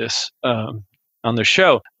much of this on the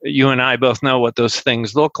show. You and I both know what those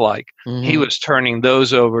things look like. Mm-hmm. He was turning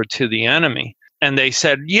those over to the enemy. And they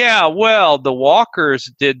said, yeah, well, the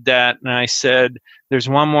Walkers did that. And I said, there's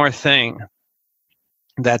one more thing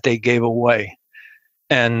that they gave away.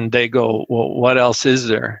 And they go, well, what else is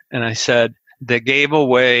there? And I said, they gave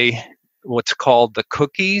away what's called the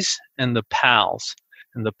cookies and the PALs.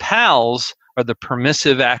 And the PALs are the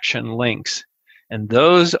permissive action links. And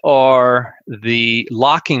those are the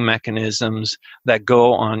locking mechanisms that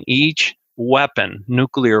go on each weapon,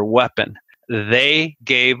 nuclear weapon. They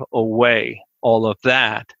gave away all of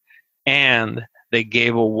that, and they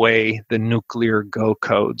gave away the nuclear go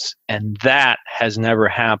codes. And that has never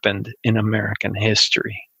happened in American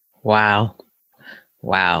history. Wow.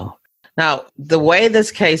 Now, the way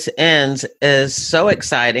this case ends is so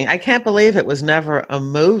exciting. I can't believe it was never a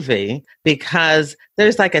movie, because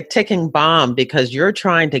there's like a ticking bomb, because you're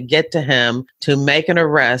trying to get to him to make an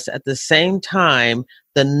arrest. At the same time,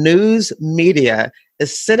 the news media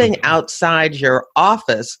is sitting outside your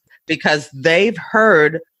office because they've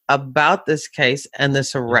heard about this case and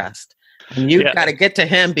this arrest. And you've got to get to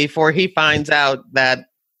him before he finds out that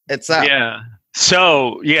it's up. Yeah.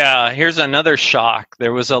 So, here's another shock.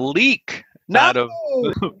 There was a leak out of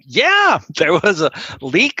there was a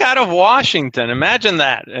leak out of Washington. Imagine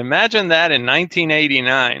that in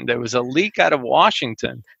 1989. There was a leak out of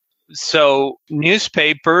Washington. So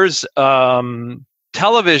newspapers,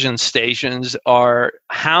 television stations are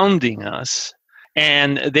hounding us,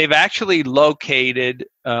 and they've actually located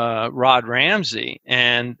Rod Ramsay,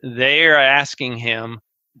 and they are asking him,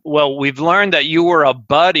 well, we've learned that you were a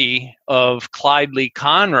buddy of Clyde Lee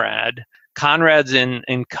Conrad. Conrad's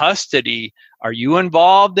in custody. Are you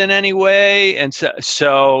involved in any way? And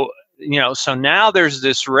so now there's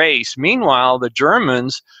this race. Meanwhile, the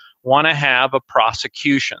Germans want to have a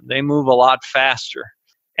prosecution. They move a lot faster.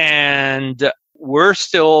 And we're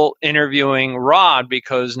still interviewing Rod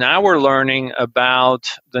because now we're learning about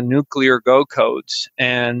the nuclear go codes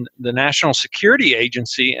and the National Security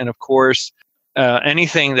Agency. And of course,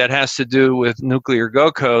 anything that has to do with nuclear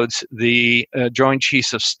go codes, the Joint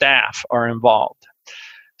Chiefs of Staff are involved.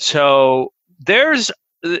 So there's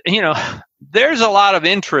a lot of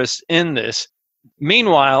interest in this.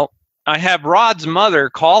 Meanwhile, I have Rod's mother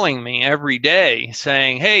calling me every day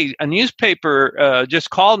saying, hey, a newspaper just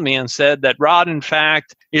called me and said that Rod, in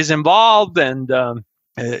fact, is involved, and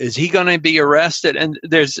is he going to be arrested? And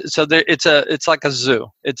it's like a zoo.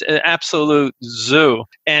 It's an absolute zoo.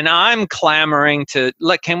 And I'm clamoring to,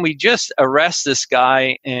 can we just arrest this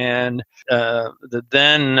guy? And the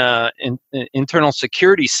then internal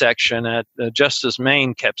security section at Justice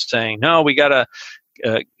Maine kept saying, no, we got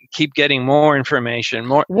to keep getting more information.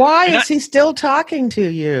 Why is he still talking to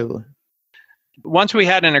you? Once we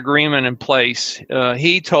had an agreement in place,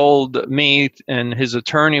 he told me, and his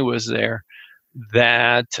attorney was there,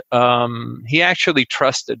 that he actually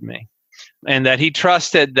trusted me, and that he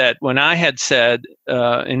trusted that when I had said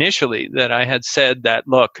initially that I had said that,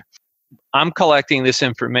 look, I'm collecting this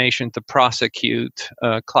information to prosecute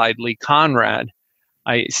Clyde Lee Conrad.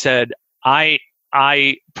 I said,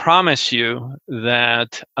 I promise you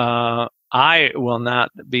that I will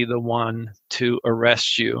not be the one to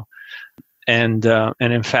arrest you. And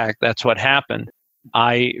in fact, that's what happened.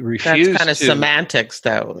 I refuse. That's kind of semantics,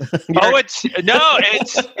 though.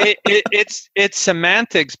 It's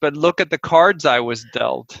semantics. But look at the cards I was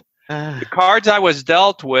dealt. The cards I was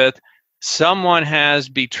dealt with. Someone has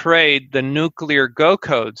betrayed the nuclear go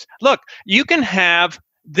codes. Look,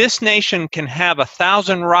 this nation can have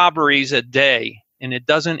 1,000 robberies a day, and it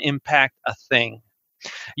doesn't impact a thing.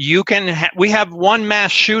 We have one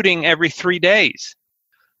mass shooting every 3 days,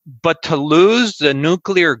 but to lose the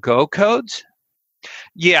nuclear go codes.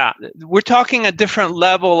 Yeah, we're talking a different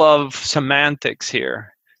level of semantics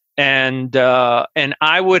here. And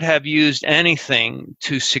I would have used anything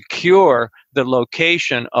to secure the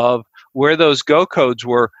location of where those go codes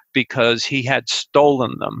were, because he had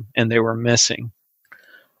stolen them and they were missing.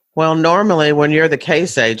 Well, normally when you're the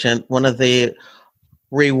case agent, one of the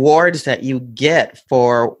rewards that you get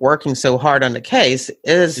for working so hard on the case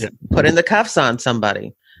is putting the cuffs on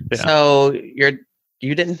somebody. Yeah. So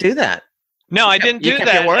you didn't do that. No, I didn't do that. You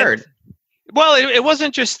kept your word. Well, it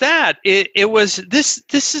wasn't just that. It was this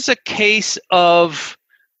is a case of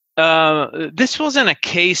this wasn't a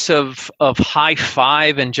case of high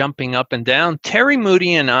five and jumping up and down. Terry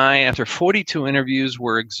Moody and I, after 42 interviews,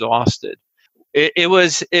 were exhausted. It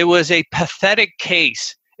was a pathetic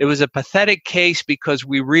case. It was a pathetic case because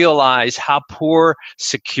we realized how poor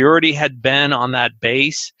security had been on that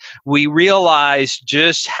base. We realized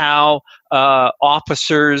just how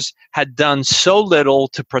officers had done so little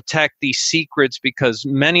to protect these secrets, because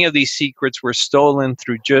many of these secrets were stolen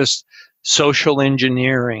through just social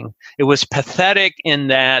engineering. It was pathetic in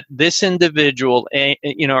that this individual,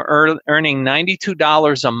 earning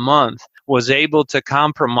 $92 a month, was able to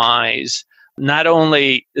compromise not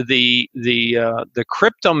only the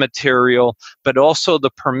crypto material, but also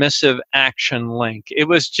the permissive action link. It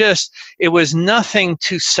was nothing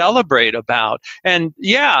to celebrate about. And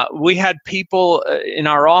yeah, we had people in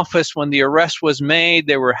our office when the arrest was made.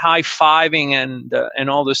 They were high-fiving and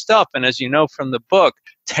all this stuff. And as you know from the book,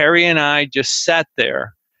 Terry and I just sat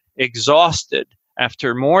there exhausted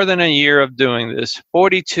after more than a year of doing this,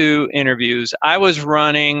 42 interviews. I was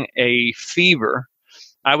running a fever.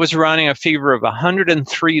 I was running a fever of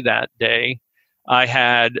 103 that day. I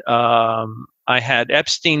had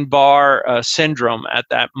Epstein-Barr syndrome at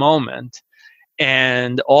that moment,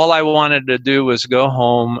 and all I wanted to do was go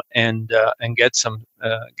home and get some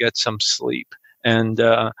sleep. And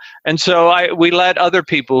so we let other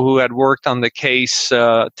people who had worked on the case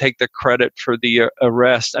take the credit for the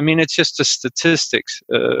arrest. I mean, it's just the statistics.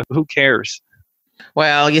 Who cares?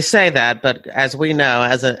 Well, you say that, but as we know,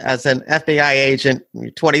 as an FBI agent,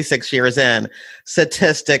 26 years in,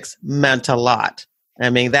 statistics meant a lot.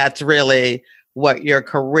 I mean, that's really what your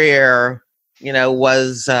career,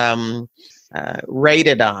 was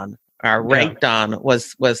rated on or ranked on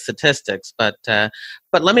was statistics. But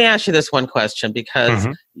let me ask you this one question, because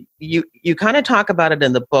you kind of talk about it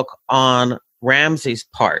in the book on Ramsay's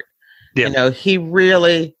part. Yeah. He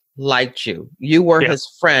really liked you. You were his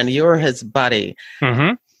friend. You were his buddy.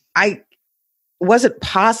 Mm-hmm. Was it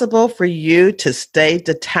possible for you to stay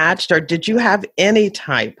detached, or did you have any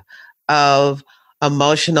type of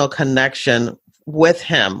emotional connection with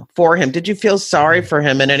him, for him? Did you feel sorry for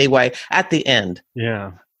him in any way at the end?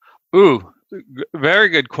 Yeah. Ooh, very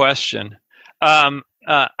good question.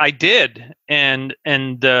 I did, and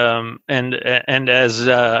as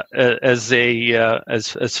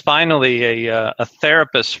finally a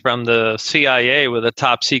therapist from the CIA with a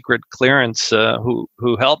top secret clearance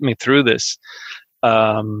who helped me through this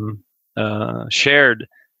shared.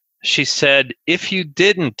 She said, if you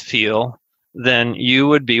didn't feel, then you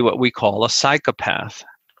would be what we call a psychopath,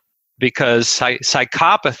 because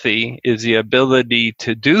psychopathy is the ability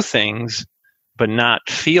to do things but not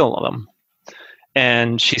feel them.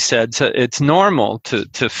 And she said, so it's normal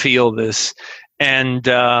to feel this. And,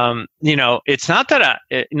 it's not that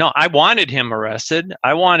I wanted him arrested.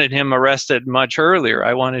 I wanted him arrested much earlier.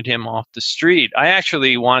 I wanted him off the street. I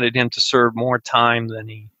actually wanted him to serve more time than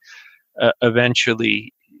he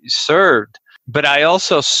eventually served. But I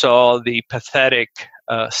also saw the pathetic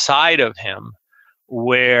side of him,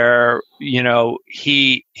 where,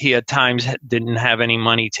 he at times didn't have any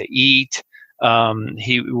money to eat.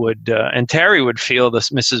 He would, and Terry would feel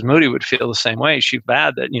this, Mrs. Moody would feel the same way. She's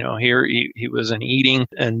bad that, here he wasn't eating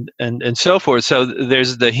and so forth. So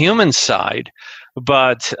there's the human side,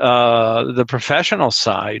 but, the professional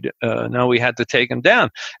side, no, we had to take him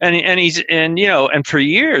down. And for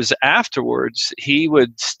years afterwards, he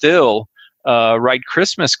would still, write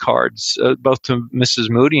Christmas cards, both to Mrs.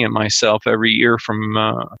 Moody and myself every year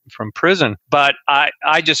from prison. But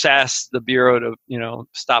I just asked the Bureau to,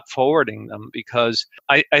 stop forwarding them, because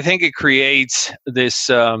I think it creates this,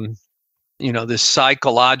 this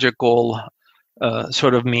psychological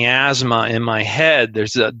sort of miasma in my head.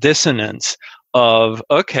 There's a dissonance of,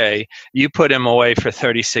 okay, you put him away for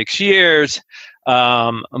 36 years,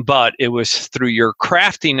 but it was through your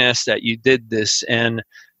craftiness that you did this. And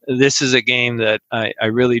this is a game that I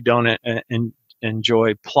really don't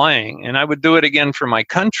enjoy playing, and I would do it again for my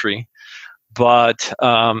country, but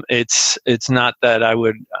it's not that I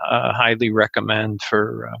would highly recommend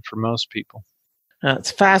for most people.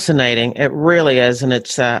 It's fascinating. It really is, and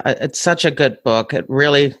it's such a good book. It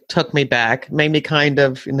really took me back, made me kind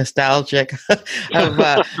of nostalgic of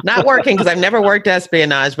not working, because I've never worked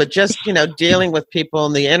espionage, but just dealing with people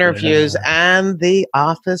in the interviews and the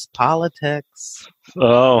office politics.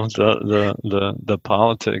 Oh, the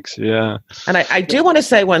politics, yeah. And I do want to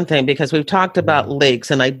say one thing, because we've talked about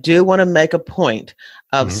leaks, and I do want to make a point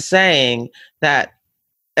of saying that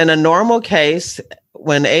in a normal case,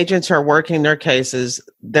 when agents are working their cases,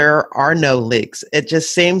 there are no leaks. It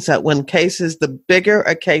just seems that when cases, the bigger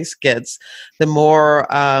a case gets, the more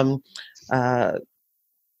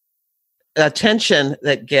attention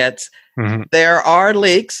that gets. There are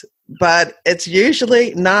leaks, but it's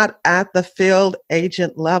usually not at the field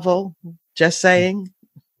agent level. Just saying.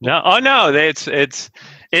 No, it's the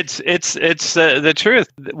truth.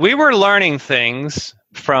 We were learning things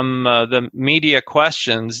from the media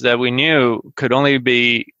questions that we knew could only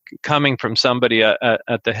be coming from somebody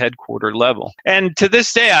at the headquarter level. And to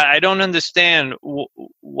this day, I don't understand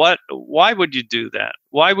why would you do that?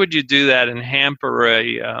 Why would you do that and hamper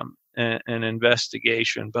an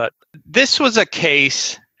investigation? But this was a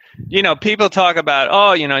case. People talk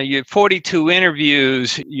about, you have 42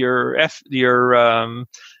 interviews.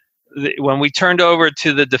 When we turned over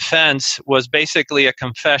to the defense, was basically a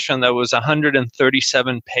confession that was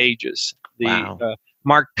 137 pages. Wow.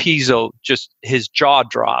 Mark Pizzo, just his jaw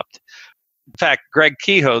dropped. In fact, Greg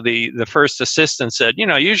Kehoe, the first assistant, said,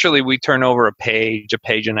 usually we turn over a page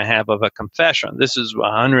and a half of a confession. This is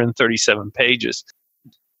 137 pages.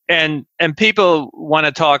 And people want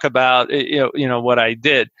to talk about, what I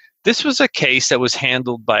did. This was a case that was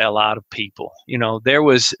handled by a lot of people. There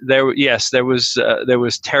was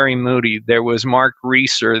Terry Moody, there was Mark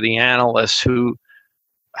Reeser, the analyst, who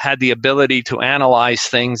had the ability to analyze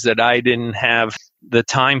things that I didn't have the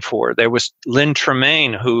time for. There was Lynn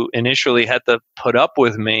Tremaine, who initially had to put up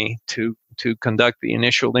with me to conduct the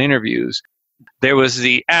initial interviews. There was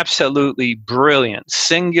the absolutely brilliant,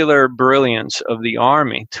 singular brilliance of the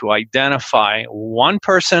Army to identify one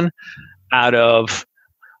person out of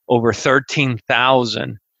over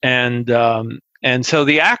 13,000. And so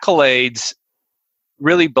the accolades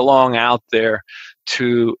really belong out there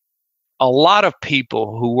to a lot of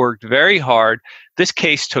people who worked very hard. This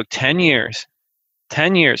case took 10 years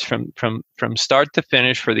from start to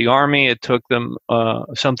finish. For the Army, it took them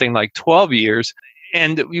something like 12 years.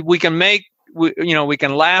 And we can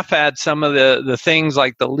laugh at some of the things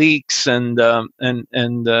like the leaks and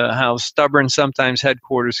how stubborn sometimes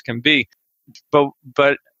headquarters can be.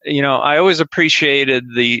 But I always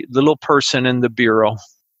appreciated the little person in the bureau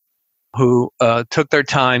who took their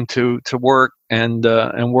time to work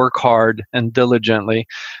and work hard and diligently,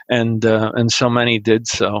 and so many did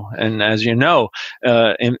so. And as you know,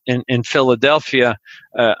 in Philadelphia,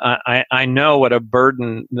 I know what a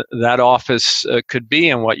burden that office could be,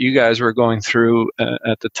 and what you guys were going through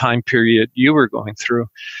at the time period you were going through.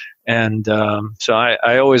 And so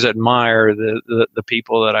I always admire the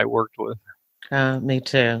people that I worked with. Me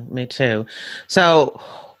too. So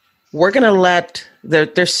we're going to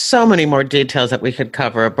there's so many more details that we could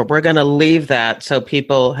cover, but we're going to leave that so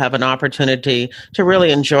people have an opportunity to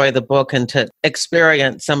really enjoy the book and to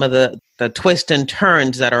experience some of the twists and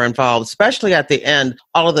turns that are involved, especially at the end,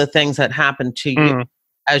 all of the things that happened to you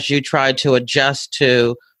as you tried to adjust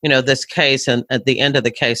to, this case and at the end of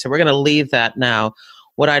the case. So we're going to leave that now.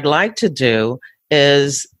 What I'd like to do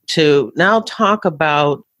is to now talk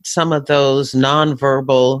about some of those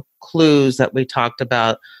nonverbal clues that we talked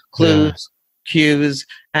about, cues,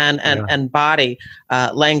 and body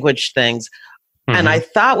language things. Mm-hmm. And I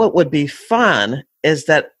thought what would be fun is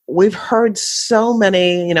that we've heard so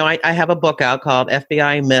many, I have a book out called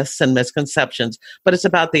FBI Myths and Misconceptions, but it's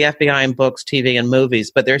about the FBI in books, TV, and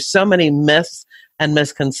movies. But there's so many myths and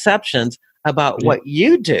misconceptions about what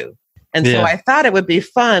you do. And so I thought it would be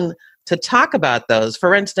fun to talk about those.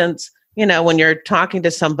 For instance, when you're talking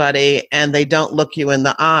to somebody and they don't look you in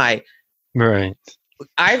the eye. Right.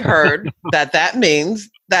 I've heard that means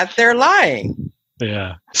that they're lying.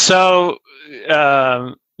 Yeah. So,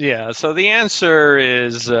 so the answer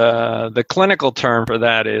is, the clinical term for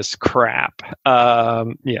that is crap.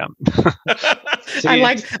 Yeah.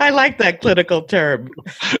 I like that clinical term.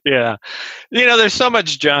 Yeah. There's so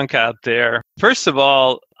much junk out there. First of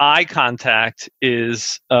all, eye contact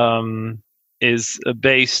is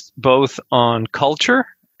based both on culture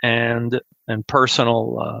and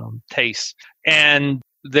personal taste. And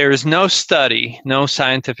there's no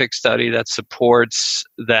scientific study that supports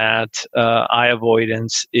that eye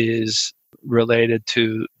avoidance is related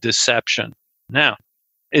to deception. Now,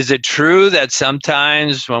 is it true that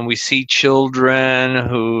sometimes when we see children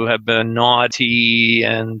who have been naughty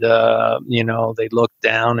and, they look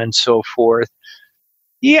down and so forth?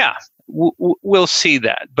 Yeah, we'll see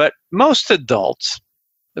that. But most adults,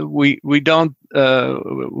 we don't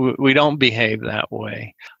behave that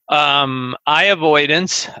way. Eye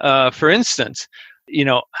avoidance, for instance,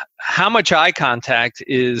 how much eye contact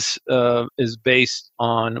is based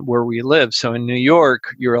on where we live. So in New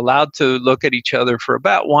York, you're allowed to look at each other for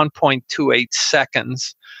about 1.28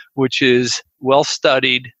 seconds, which is well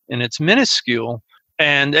studied and it's minuscule.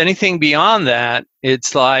 And anything beyond that,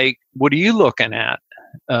 it's like, what are you looking at?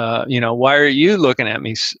 Why are you looking at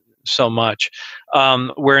me so much?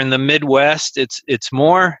 Where in the Midwest, it's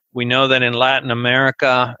more. We know that in Latin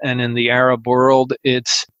America and in the Arab world,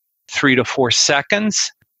 it's 3 to 4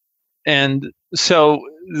 seconds. And so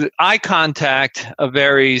the eye contact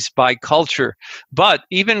varies by culture, but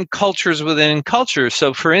even cultures within cultures.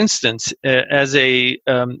 So for instance, as I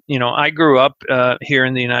grew up here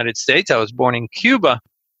in the United States. I was born in Cuba,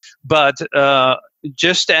 but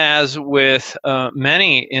just as with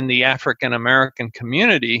many in the African American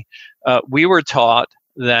community, we were taught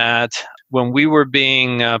that when we were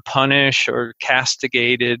being punished or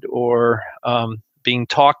castigated or being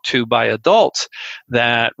talked to by adults,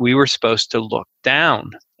 that we were supposed to look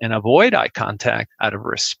down and avoid eye contact out of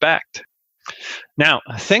respect. Now,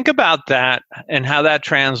 think about that and how that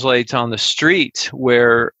translates on the streets,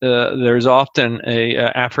 where there's often a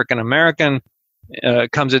African American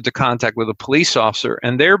comes into contact with a police officer,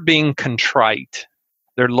 and they're being contrite.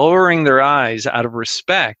 They're lowering their eyes out of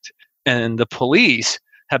respect, and the police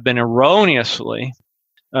have been erroneously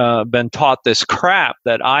been taught this crap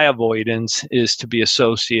that eye avoidance is to be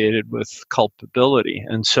associated with culpability.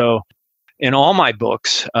 And so in all my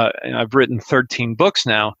books, I've written 13 books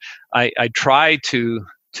now, I try to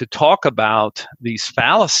talk about these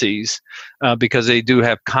fallacies because they do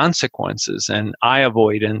have consequences, and eye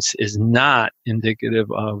avoidance is not indicative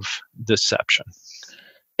of deception.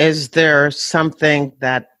 Is there something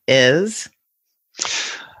that is?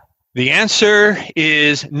 The answer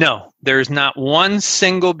is no. There's not one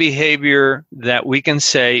single behavior that we can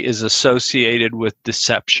say is associated with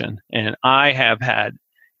deception. And I have had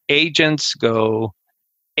agents go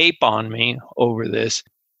ape on me over this.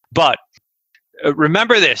 But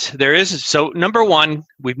remember this, number one,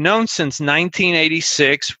 we've known since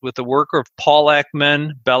 1986 with the work of Paul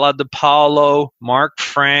Ekman, Bella DePaulo, Mark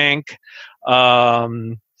Frank,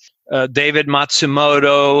 David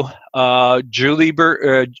Matsumoto, Judy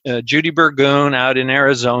Burgoon out in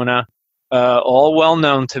Arizona, all well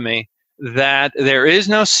known to me, that there is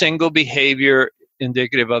no single behavior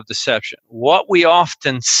indicative of deception. What we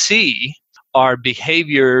often see are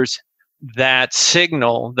behaviors that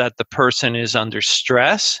signal that the person is under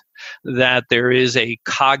stress, that there is a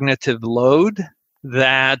cognitive load,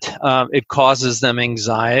 that it causes them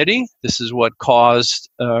anxiety. This is what caused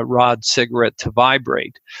Rod's cigarette to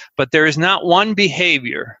vibrate. But there is not one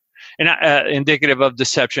behavior indicative of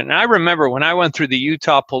deception. And I remember when I went through the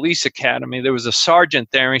Utah Police Academy, there was a sergeant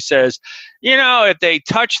there, and he says, if they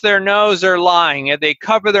touch their nose, they're lying. If they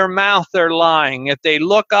cover their mouth, they're lying. If they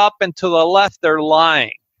look up and to the left, they're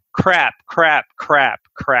lying. Crap, crap, crap,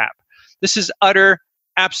 crap. This is utter,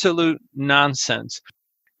 absolute nonsense.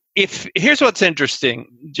 Here's what's interesting,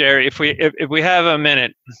 Jerry. If we have a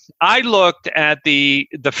minute, I looked at the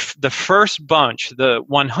first bunch, the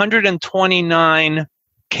 129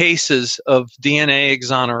 cases of DNA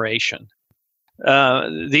exoneration.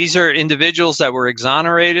 These are individuals that were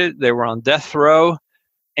exonerated. They were on death row,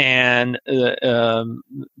 and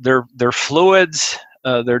their fluids,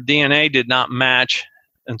 their DNA did not match,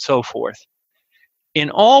 and so forth. In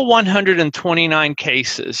all 129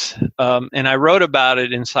 cases, and I wrote about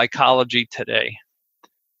it in Psychology Today,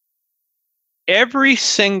 every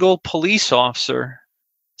single police officer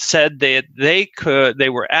said that they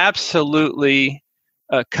were absolutely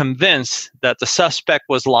convinced that the suspect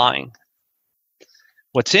was lying.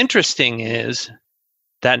 What's interesting is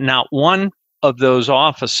that not one of those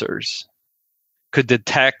officers could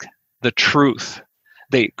detect the truth.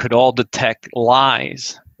 They could all detect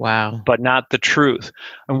lies. Wow. But not the truth.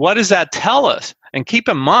 And what does that tell us? And keep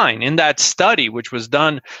in mind, in that study, which was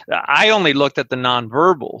done, I only looked at the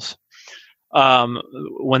nonverbals.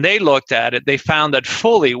 When they looked at it, they found that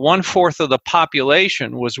fully 1/4 of the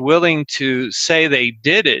population was willing to say they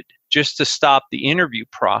did it just to stop the interview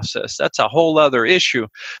process. That's a whole other issue.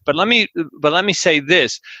 But let me say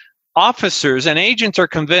this. Officers and agents are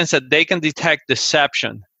convinced that they can detect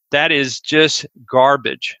deception. That is just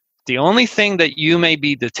garbage. The only thing that you may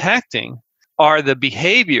be detecting are the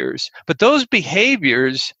behaviors, but those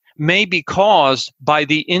behaviors may be caused by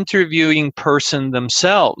the interviewing person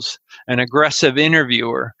themselves, an aggressive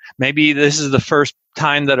interviewer. Maybe this is the first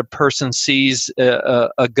time that a person sees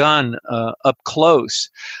a gun up close.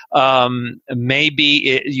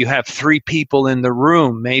 Maybe you have 3 people in the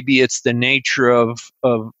room. Maybe it's the nature of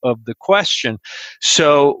the question.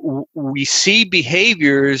 So we see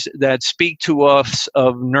behaviors that speak to us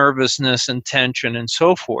of nervousness and tension and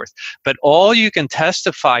so forth. But all you can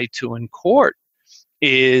testify to in court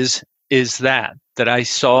is that I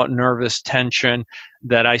saw nervous tension,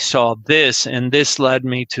 that I saw this, and this led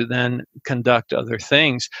me to then conduct other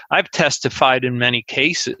things. I've testified in many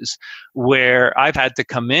cases where I've had to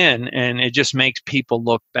come in and it just makes people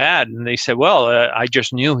look bad. And they say, well, I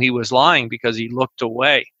just knew he was lying because he looked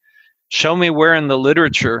away. Show me where in the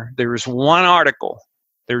literature there is one article.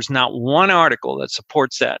 There's not one article that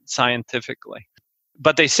supports that scientifically.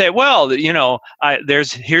 But they say, well,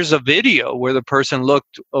 here's a video where the person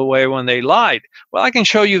looked away when they lied. Well, I can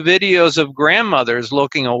show you videos of grandmothers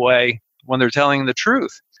looking away when they're telling the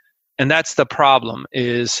truth. And that's the problem,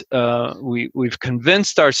 is we've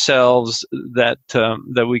convinced ourselves that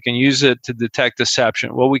we can use it to detect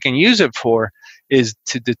deception. What we can use it for is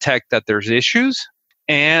to detect that there's issues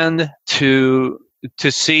and to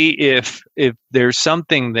see if there's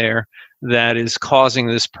something there that is causing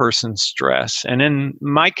this person stress. And in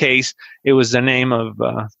my case, it was the name of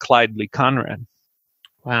Clyde Lee Conrad.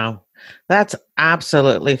 Wow. That's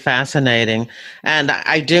absolutely fascinating. And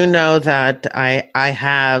I do know that I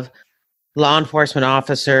have law enforcement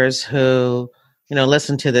officers who,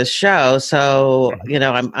 listen to this show. So,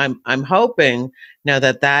 I'm hoping,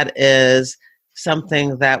 that is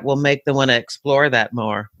something that will make them want to explore that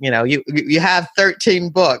more. You have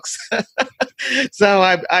 13 books.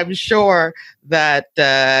 So I'm sure that,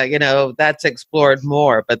 that's explored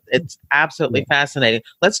more, but it's absolutely fascinating.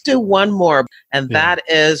 Let's do one more, and that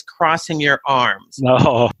is crossing your arms.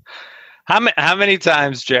 No. How many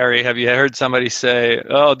times, Jerry, have you heard somebody say,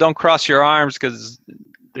 oh, don't cross your arms because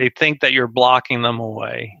they think that you're blocking them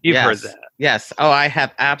away? You've heard that. Yes. Oh, I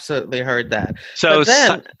have absolutely heard that. So,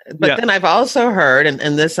 then I've also heard,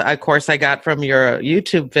 and this, of course, I got from your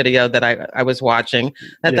YouTube video that I was watching,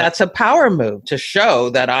 that's a power move to show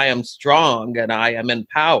that I am strong and I am in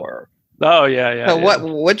power. Oh, yeah.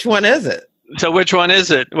 So which one is it? So which one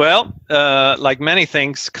is it? Well, like many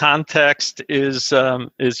things, context is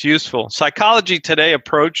useful. Psychology Today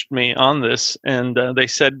approached me on this, and they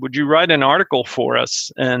said, "Would you write an article for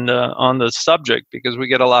us and on the subject, because we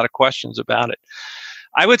get a lot of questions about it?"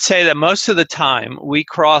 I would say that most of the time we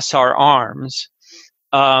cross our arms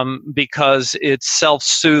because it's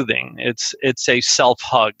self-soothing. It's a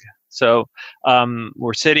self-hug. So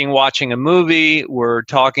we're sitting watching a movie, we're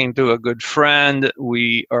talking to a good friend,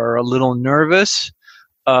 we are a little nervous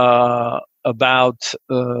about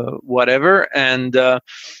whatever, and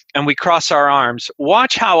we cross our arms.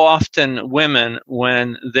 Watch how often women,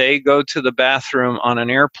 when they go to the bathroom on an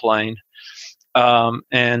airplane,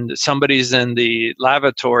 and somebody's in the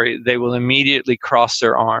lavatory, they will immediately cross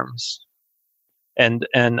their arms and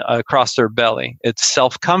across their belly. It's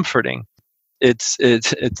self-comforting. It's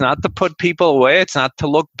not to put people away. It's not to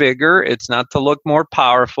look bigger. It's not to look more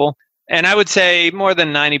powerful. And I would say more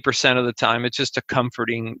than 90% of the time, it's just a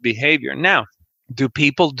comforting behavior. Now, do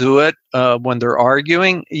people do it when they're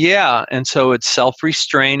arguing? Yeah. And so it's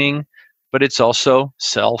self-restraining, but it's also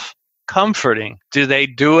self-comforting. Do they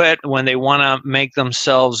do it when they want to make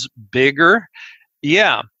themselves bigger?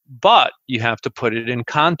 Yeah. But you have to put it in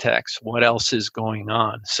context. What else is going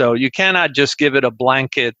on? So you cannot just give it a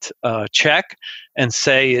blanket check and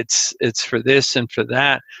say it's for this and for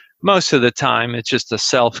that. Most of the time, it's just a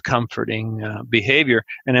self-comforting behavior.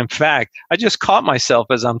 And in fact, I just caught myself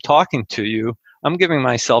as I'm talking to you. I'm giving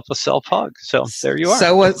myself a self-hug. So there you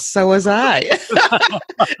are. So was I.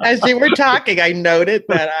 As you were talking, I noted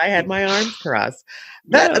that I had my arms crossed.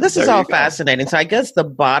 This is all fascinating. So I guess the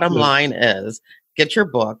bottom line is, get your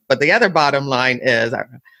book. But the other bottom line is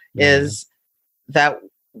that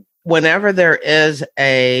whenever there is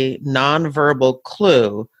a nonverbal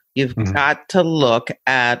clue, you've got to look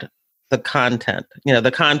at the content,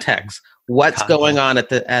 the context, what's going on at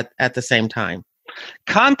the same time.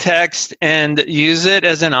 Context, and use it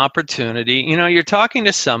as an opportunity. You're talking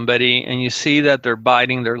to somebody and you see that they're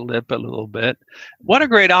biting their lip a little bit. What a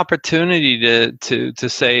great opportunity to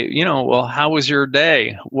say, well, how was your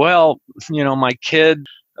day? Well, my kid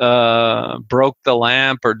broke the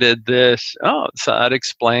lamp or did this. Oh, so that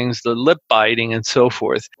explains the lip biting and so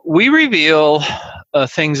forth. We reveal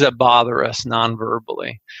things that bother us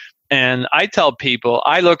non-verbally. And I tell people,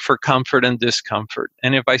 I look for comfort and discomfort.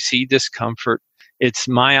 And if I see discomfort, it's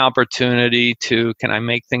my opportunity to, can I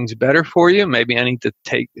make things better for you? Maybe I need to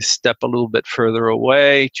take a step a little bit further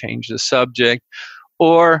away, change the subject,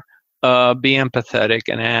 or be empathetic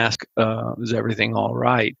and ask, is everything all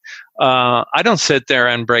right? I don't sit there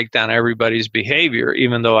and break down everybody's behavior,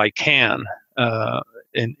 even though I can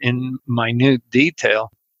in minute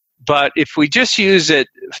detail. But if we just use it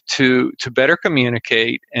to better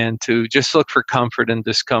communicate and to just look for comfort and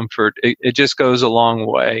discomfort, it just goes a long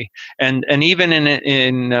way. And even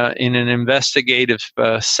in an investigative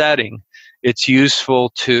setting, it's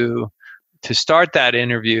useful to start that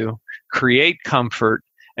interview, create comfort,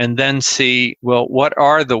 and then see, well, what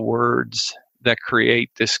are the words that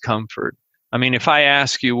create discomfort? I mean, if I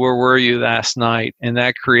ask you, where were you last night? And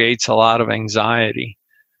that creates a lot of anxiety.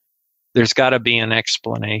 There's got to be an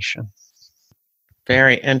explanation.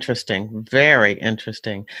 Very interesting. Very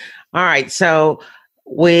interesting. All right. So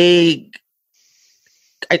I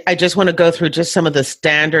just want to go through just some of the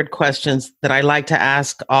standard questions that I like to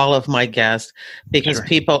ask all of my guests, because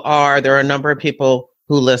sure. There are a number of people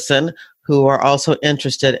who listen who are also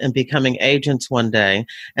interested in becoming agents one day.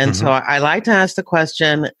 And so I like to ask the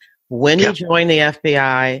question, when you joined the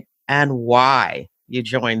FBI and why you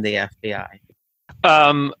joined the FBI.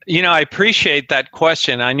 I appreciate that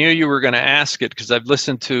question. I knew you were going to ask it because I've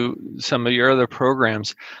listened to some of your other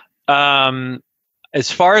programs.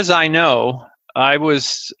 As far as I know,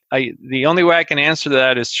 the only way I can answer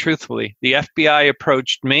that is truthfully. The FBI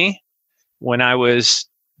approached me when I was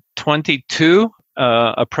 22,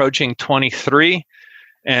 approaching 23,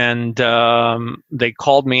 and they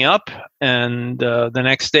called me up, and the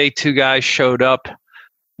next day 2 guys showed up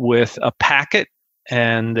with a packet.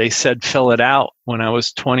 And they said, fill it out, when I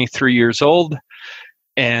was 23 years old.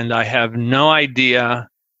 And I have no idea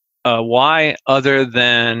why, other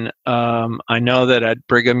than I know that at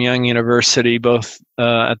Brigham Young University, both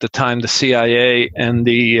at the time the CIA and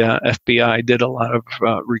the FBI did a lot of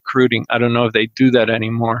recruiting. I don't know if they do that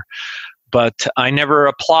anymore. But I never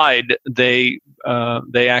applied. They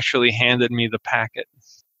actually handed me the packet.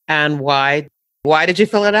 And why did you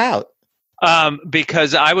fill it out?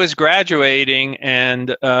 Because I was graduating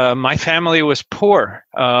and my family was poor.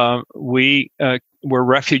 We were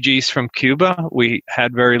refugees from Cuba. We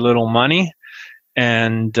had very little money.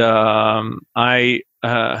 And I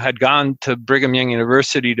had gone to Brigham Young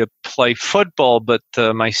University to play football, but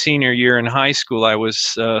my senior year in high school, I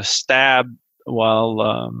was stabbed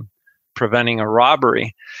while preventing a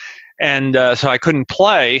robbery. And so I couldn't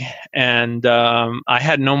play, and I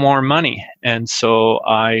had no more money. And so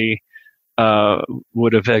I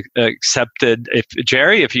would have accepted,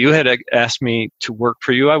 if you had asked me to work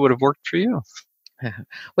for you, I would have worked for you.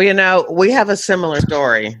 Well, we have a similar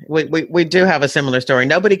story. We do have a similar story.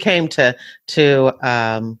 Nobody came to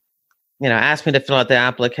ask me to fill out the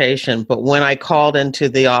application, but when I called into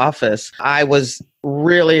the office, I was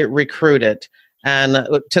really recruited, and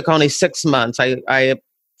it took only 6 months. I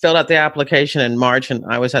filled out the application in March, and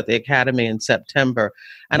I was at the academy in September.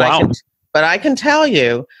 And wow. I can tell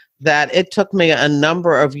you that it took me a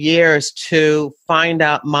number of years to find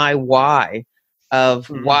out my why of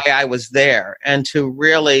why I was there, and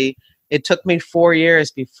it took me 4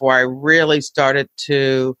 years before I really started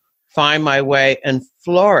to find my way and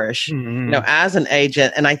flourish, as an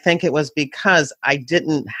agent. And I think it was because I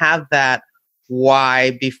didn't have that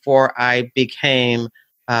why before I became,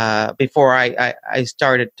 before I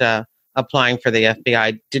started applying for the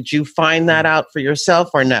FBI. Did you find that out for yourself,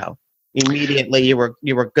 or no? Immediately you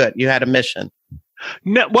were good. You had a mission.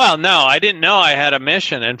 No, well, no, I didn't know I had a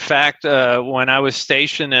mission. In fact, when I was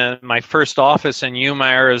stationed in my first office in Yuma,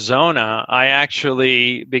 Arizona, I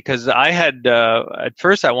actually, because I had, at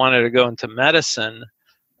first I wanted to go into medicine.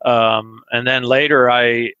 And then later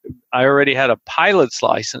I already had a pilot's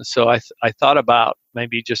license. So I thought about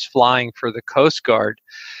maybe just flying for the Coast Guard.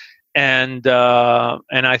 And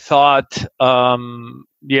I thought, I'm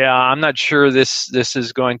not sure this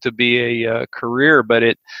is going to be a career, but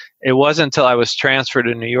it wasn't until I was transferred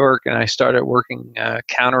to New York and I started working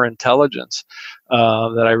counterintelligence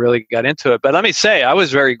that I really got into it. But let me say, I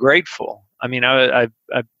was very grateful. I mean, I'm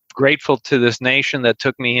grateful to this nation that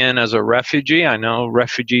took me in as a refugee. I know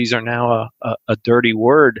refugees are now a dirty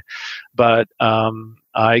word, but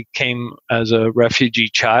I came as a refugee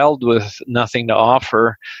child with nothing to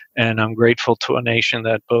offer, and I'm grateful to a nation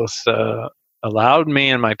that both allowed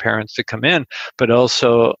me and my parents to come in, but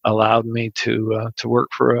also allowed me to work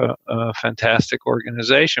for a fantastic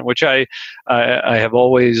organization, which I have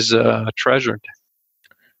always treasured.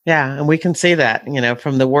 Yeah, and we can see that,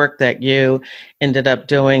 from the work that you ended up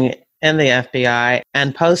doing in the FBI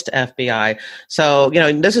and post FBI. So,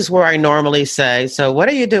 this is where I normally say, so what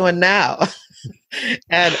are you doing now?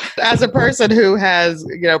 And as a person who has,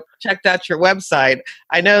 checked out your website,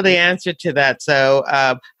 I know the answer to that. So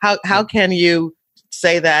how can you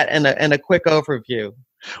say that in a quick overview?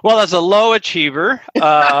 Well, as a low achiever,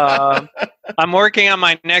 I'm working on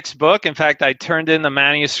my next book. In fact, I turned in the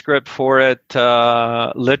manuscript for it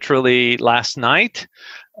literally last night.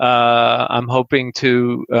 I'm hoping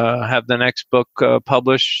to have the next book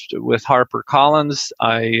published with HarperCollins.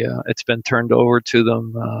 It's been turned over to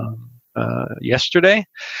them yesterday.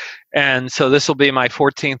 And so this will be my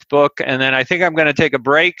 14th book. And then I think I'm going to take a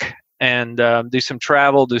break and do some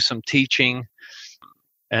travel, do some teaching.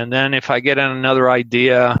 And then if I get another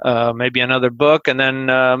idea, maybe another book, and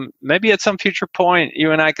then maybe at some future point,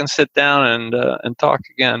 you and I can sit down and talk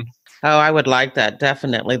again. Oh, I would like that.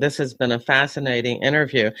 Definitely. This has been a fascinating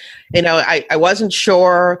interview. I wasn't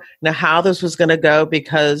sure how this was going to go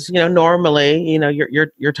because, normally,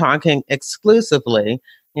 you're talking exclusively,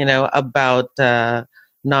 about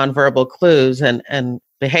nonverbal clues and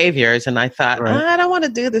behaviors. And I thought, right. I don't want to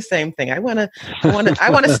do the same thing. I want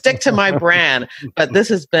to stick to my brand, but this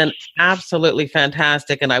has been absolutely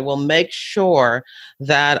fantastic. And I will make sure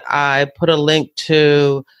that I put a link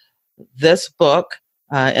to this book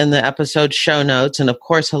in the episode show notes. And of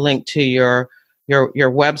course, a link to your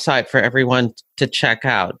website for everyone to check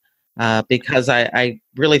out, because I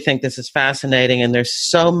really think this is fascinating. And there's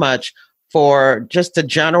so much for just the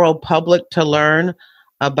general public to learn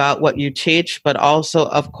about what you teach, but also,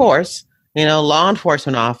 of course, law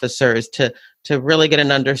enforcement officers to really get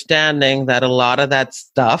an understanding that a lot of that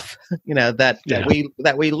stuff, that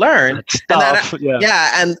we learn,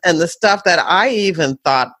 and the stuff that I even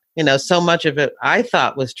thought, so much of it I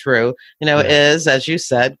thought was true, is, as you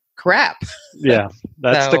said, crap. Yeah,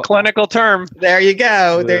 that's the clinical term. There you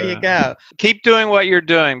go. There you go. Keep doing what you're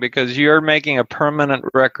doing because you're making a permanent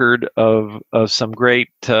record of some great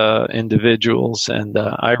individuals, and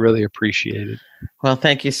I really appreciate it. Well,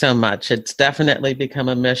 thank you so much. It's definitely become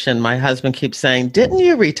a mission. My husband keeps saying, "Didn't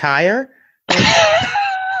you retire?"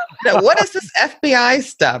 What is this FBI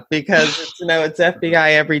stuff? Because it's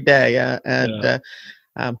FBI every day,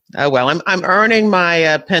 I'm earning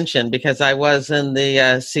my pension because I was in the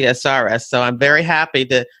CSRS, so I'm very happy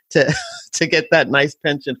to get that nice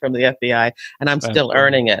pension from the FBI, and I'm still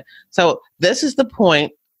earning it. So this is the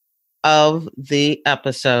point of the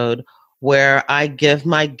episode where I give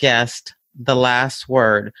my guest the last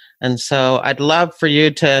word, and so I'd love for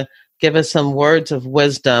you to give us some words of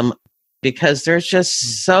wisdom, because there's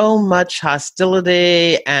just so much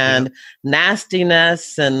hostility and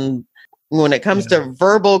nastiness, and when it comes to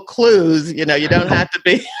verbal clues, you don't have to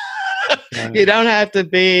be You don't have to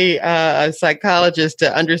be a psychologist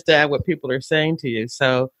to understand what people are saying to you.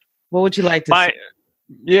 So what would you like to say?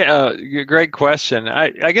 Yeah, great question.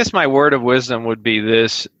 I guess my word of wisdom would be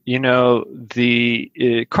this.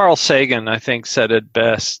 Carl Sagan, I think, said it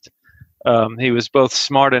best. He was both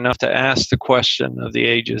smart enough to ask the question of the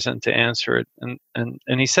ages and to answer it. And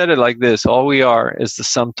he said it like this: all we are is the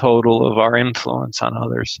sum total of our influence on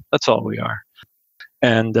others. That's all we are.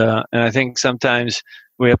 And I think sometimes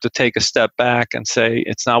we have to take a step back and say,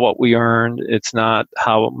 it's not what we earned. It's not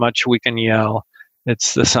how much we can yell.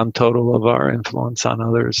 It's the sum total of our influence on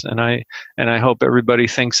others. And I hope everybody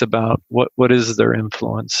thinks about what is their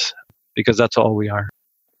influence, because that's all we are.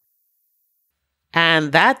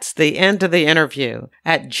 And that's the end of the interview.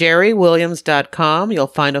 At jerrywilliams.com, you'll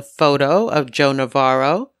find a photo of Joe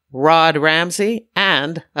Navarro, Rod Ramsay,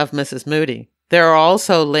 and of Mrs. Moody. There are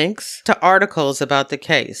also links to articles about the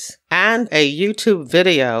case and a YouTube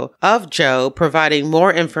video of Joe providing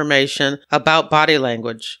more information about body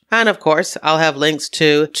language. And of course, I'll have links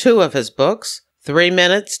to 2 of his books, 3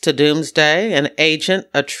 Minutes to Doomsday, An Agent,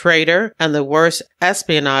 a Traitor, and the Worst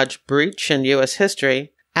Espionage Breach in U.S.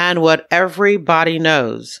 History, and What Everybody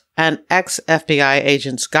Knows, an ex-FBI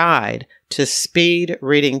agent's guide to speed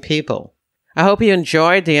reading people. I hope you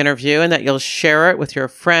enjoyed the interview and that you'll share it with your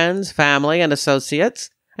friends, family, and associates.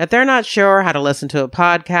 If they're not sure how to listen to a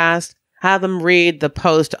podcast, have them read the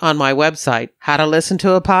post on my website, How to Listen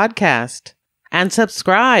to a Podcast. And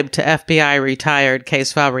subscribe to FBI Retired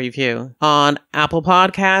Case File Review on Apple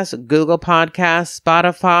Podcasts, Google Podcasts,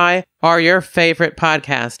 Spotify, or your favorite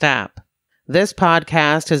podcast app. This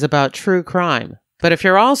podcast is about true crime. But if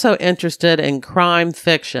you're also interested in crime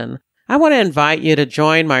fiction, I want to invite you to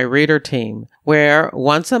join my reader team, where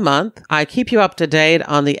once a month, I keep you up to date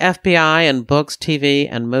on the FBI and books, TV,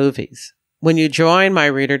 and movies. When you join my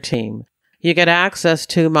reader team, you get access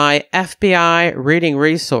to my FBI reading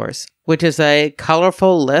resource, which is a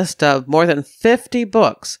colorful list of more than 50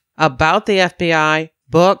 books about the FBI,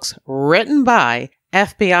 books written by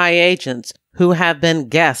FBI agents who have been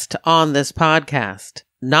guests on this podcast.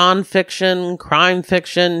 Nonfiction, crime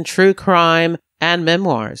fiction, true crime, and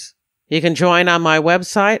memoirs. You can join on my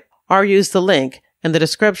website or use the link in the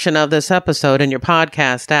description of this episode in your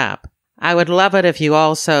podcast app. I would love it if you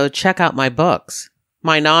also check out my books.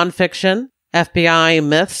 My nonfiction, FBI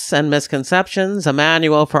Myths and Misconceptions, a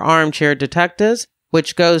manual for armchair detectives,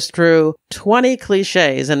 which goes through 20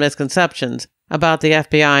 cliches and misconceptions about the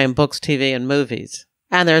FBI in books, TV, and movies.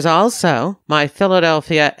 And there's also my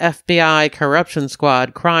Philadelphia FBI Corruption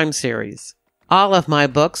Squad crime series. All of my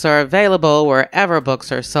books are available wherever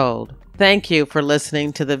books are sold. Thank you for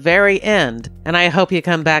listening to the very end, and I hope you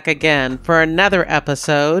come back again for another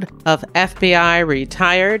episode of FBI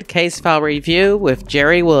Retired Case File Review with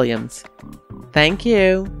Jerry Williams. Thank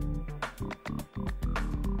you.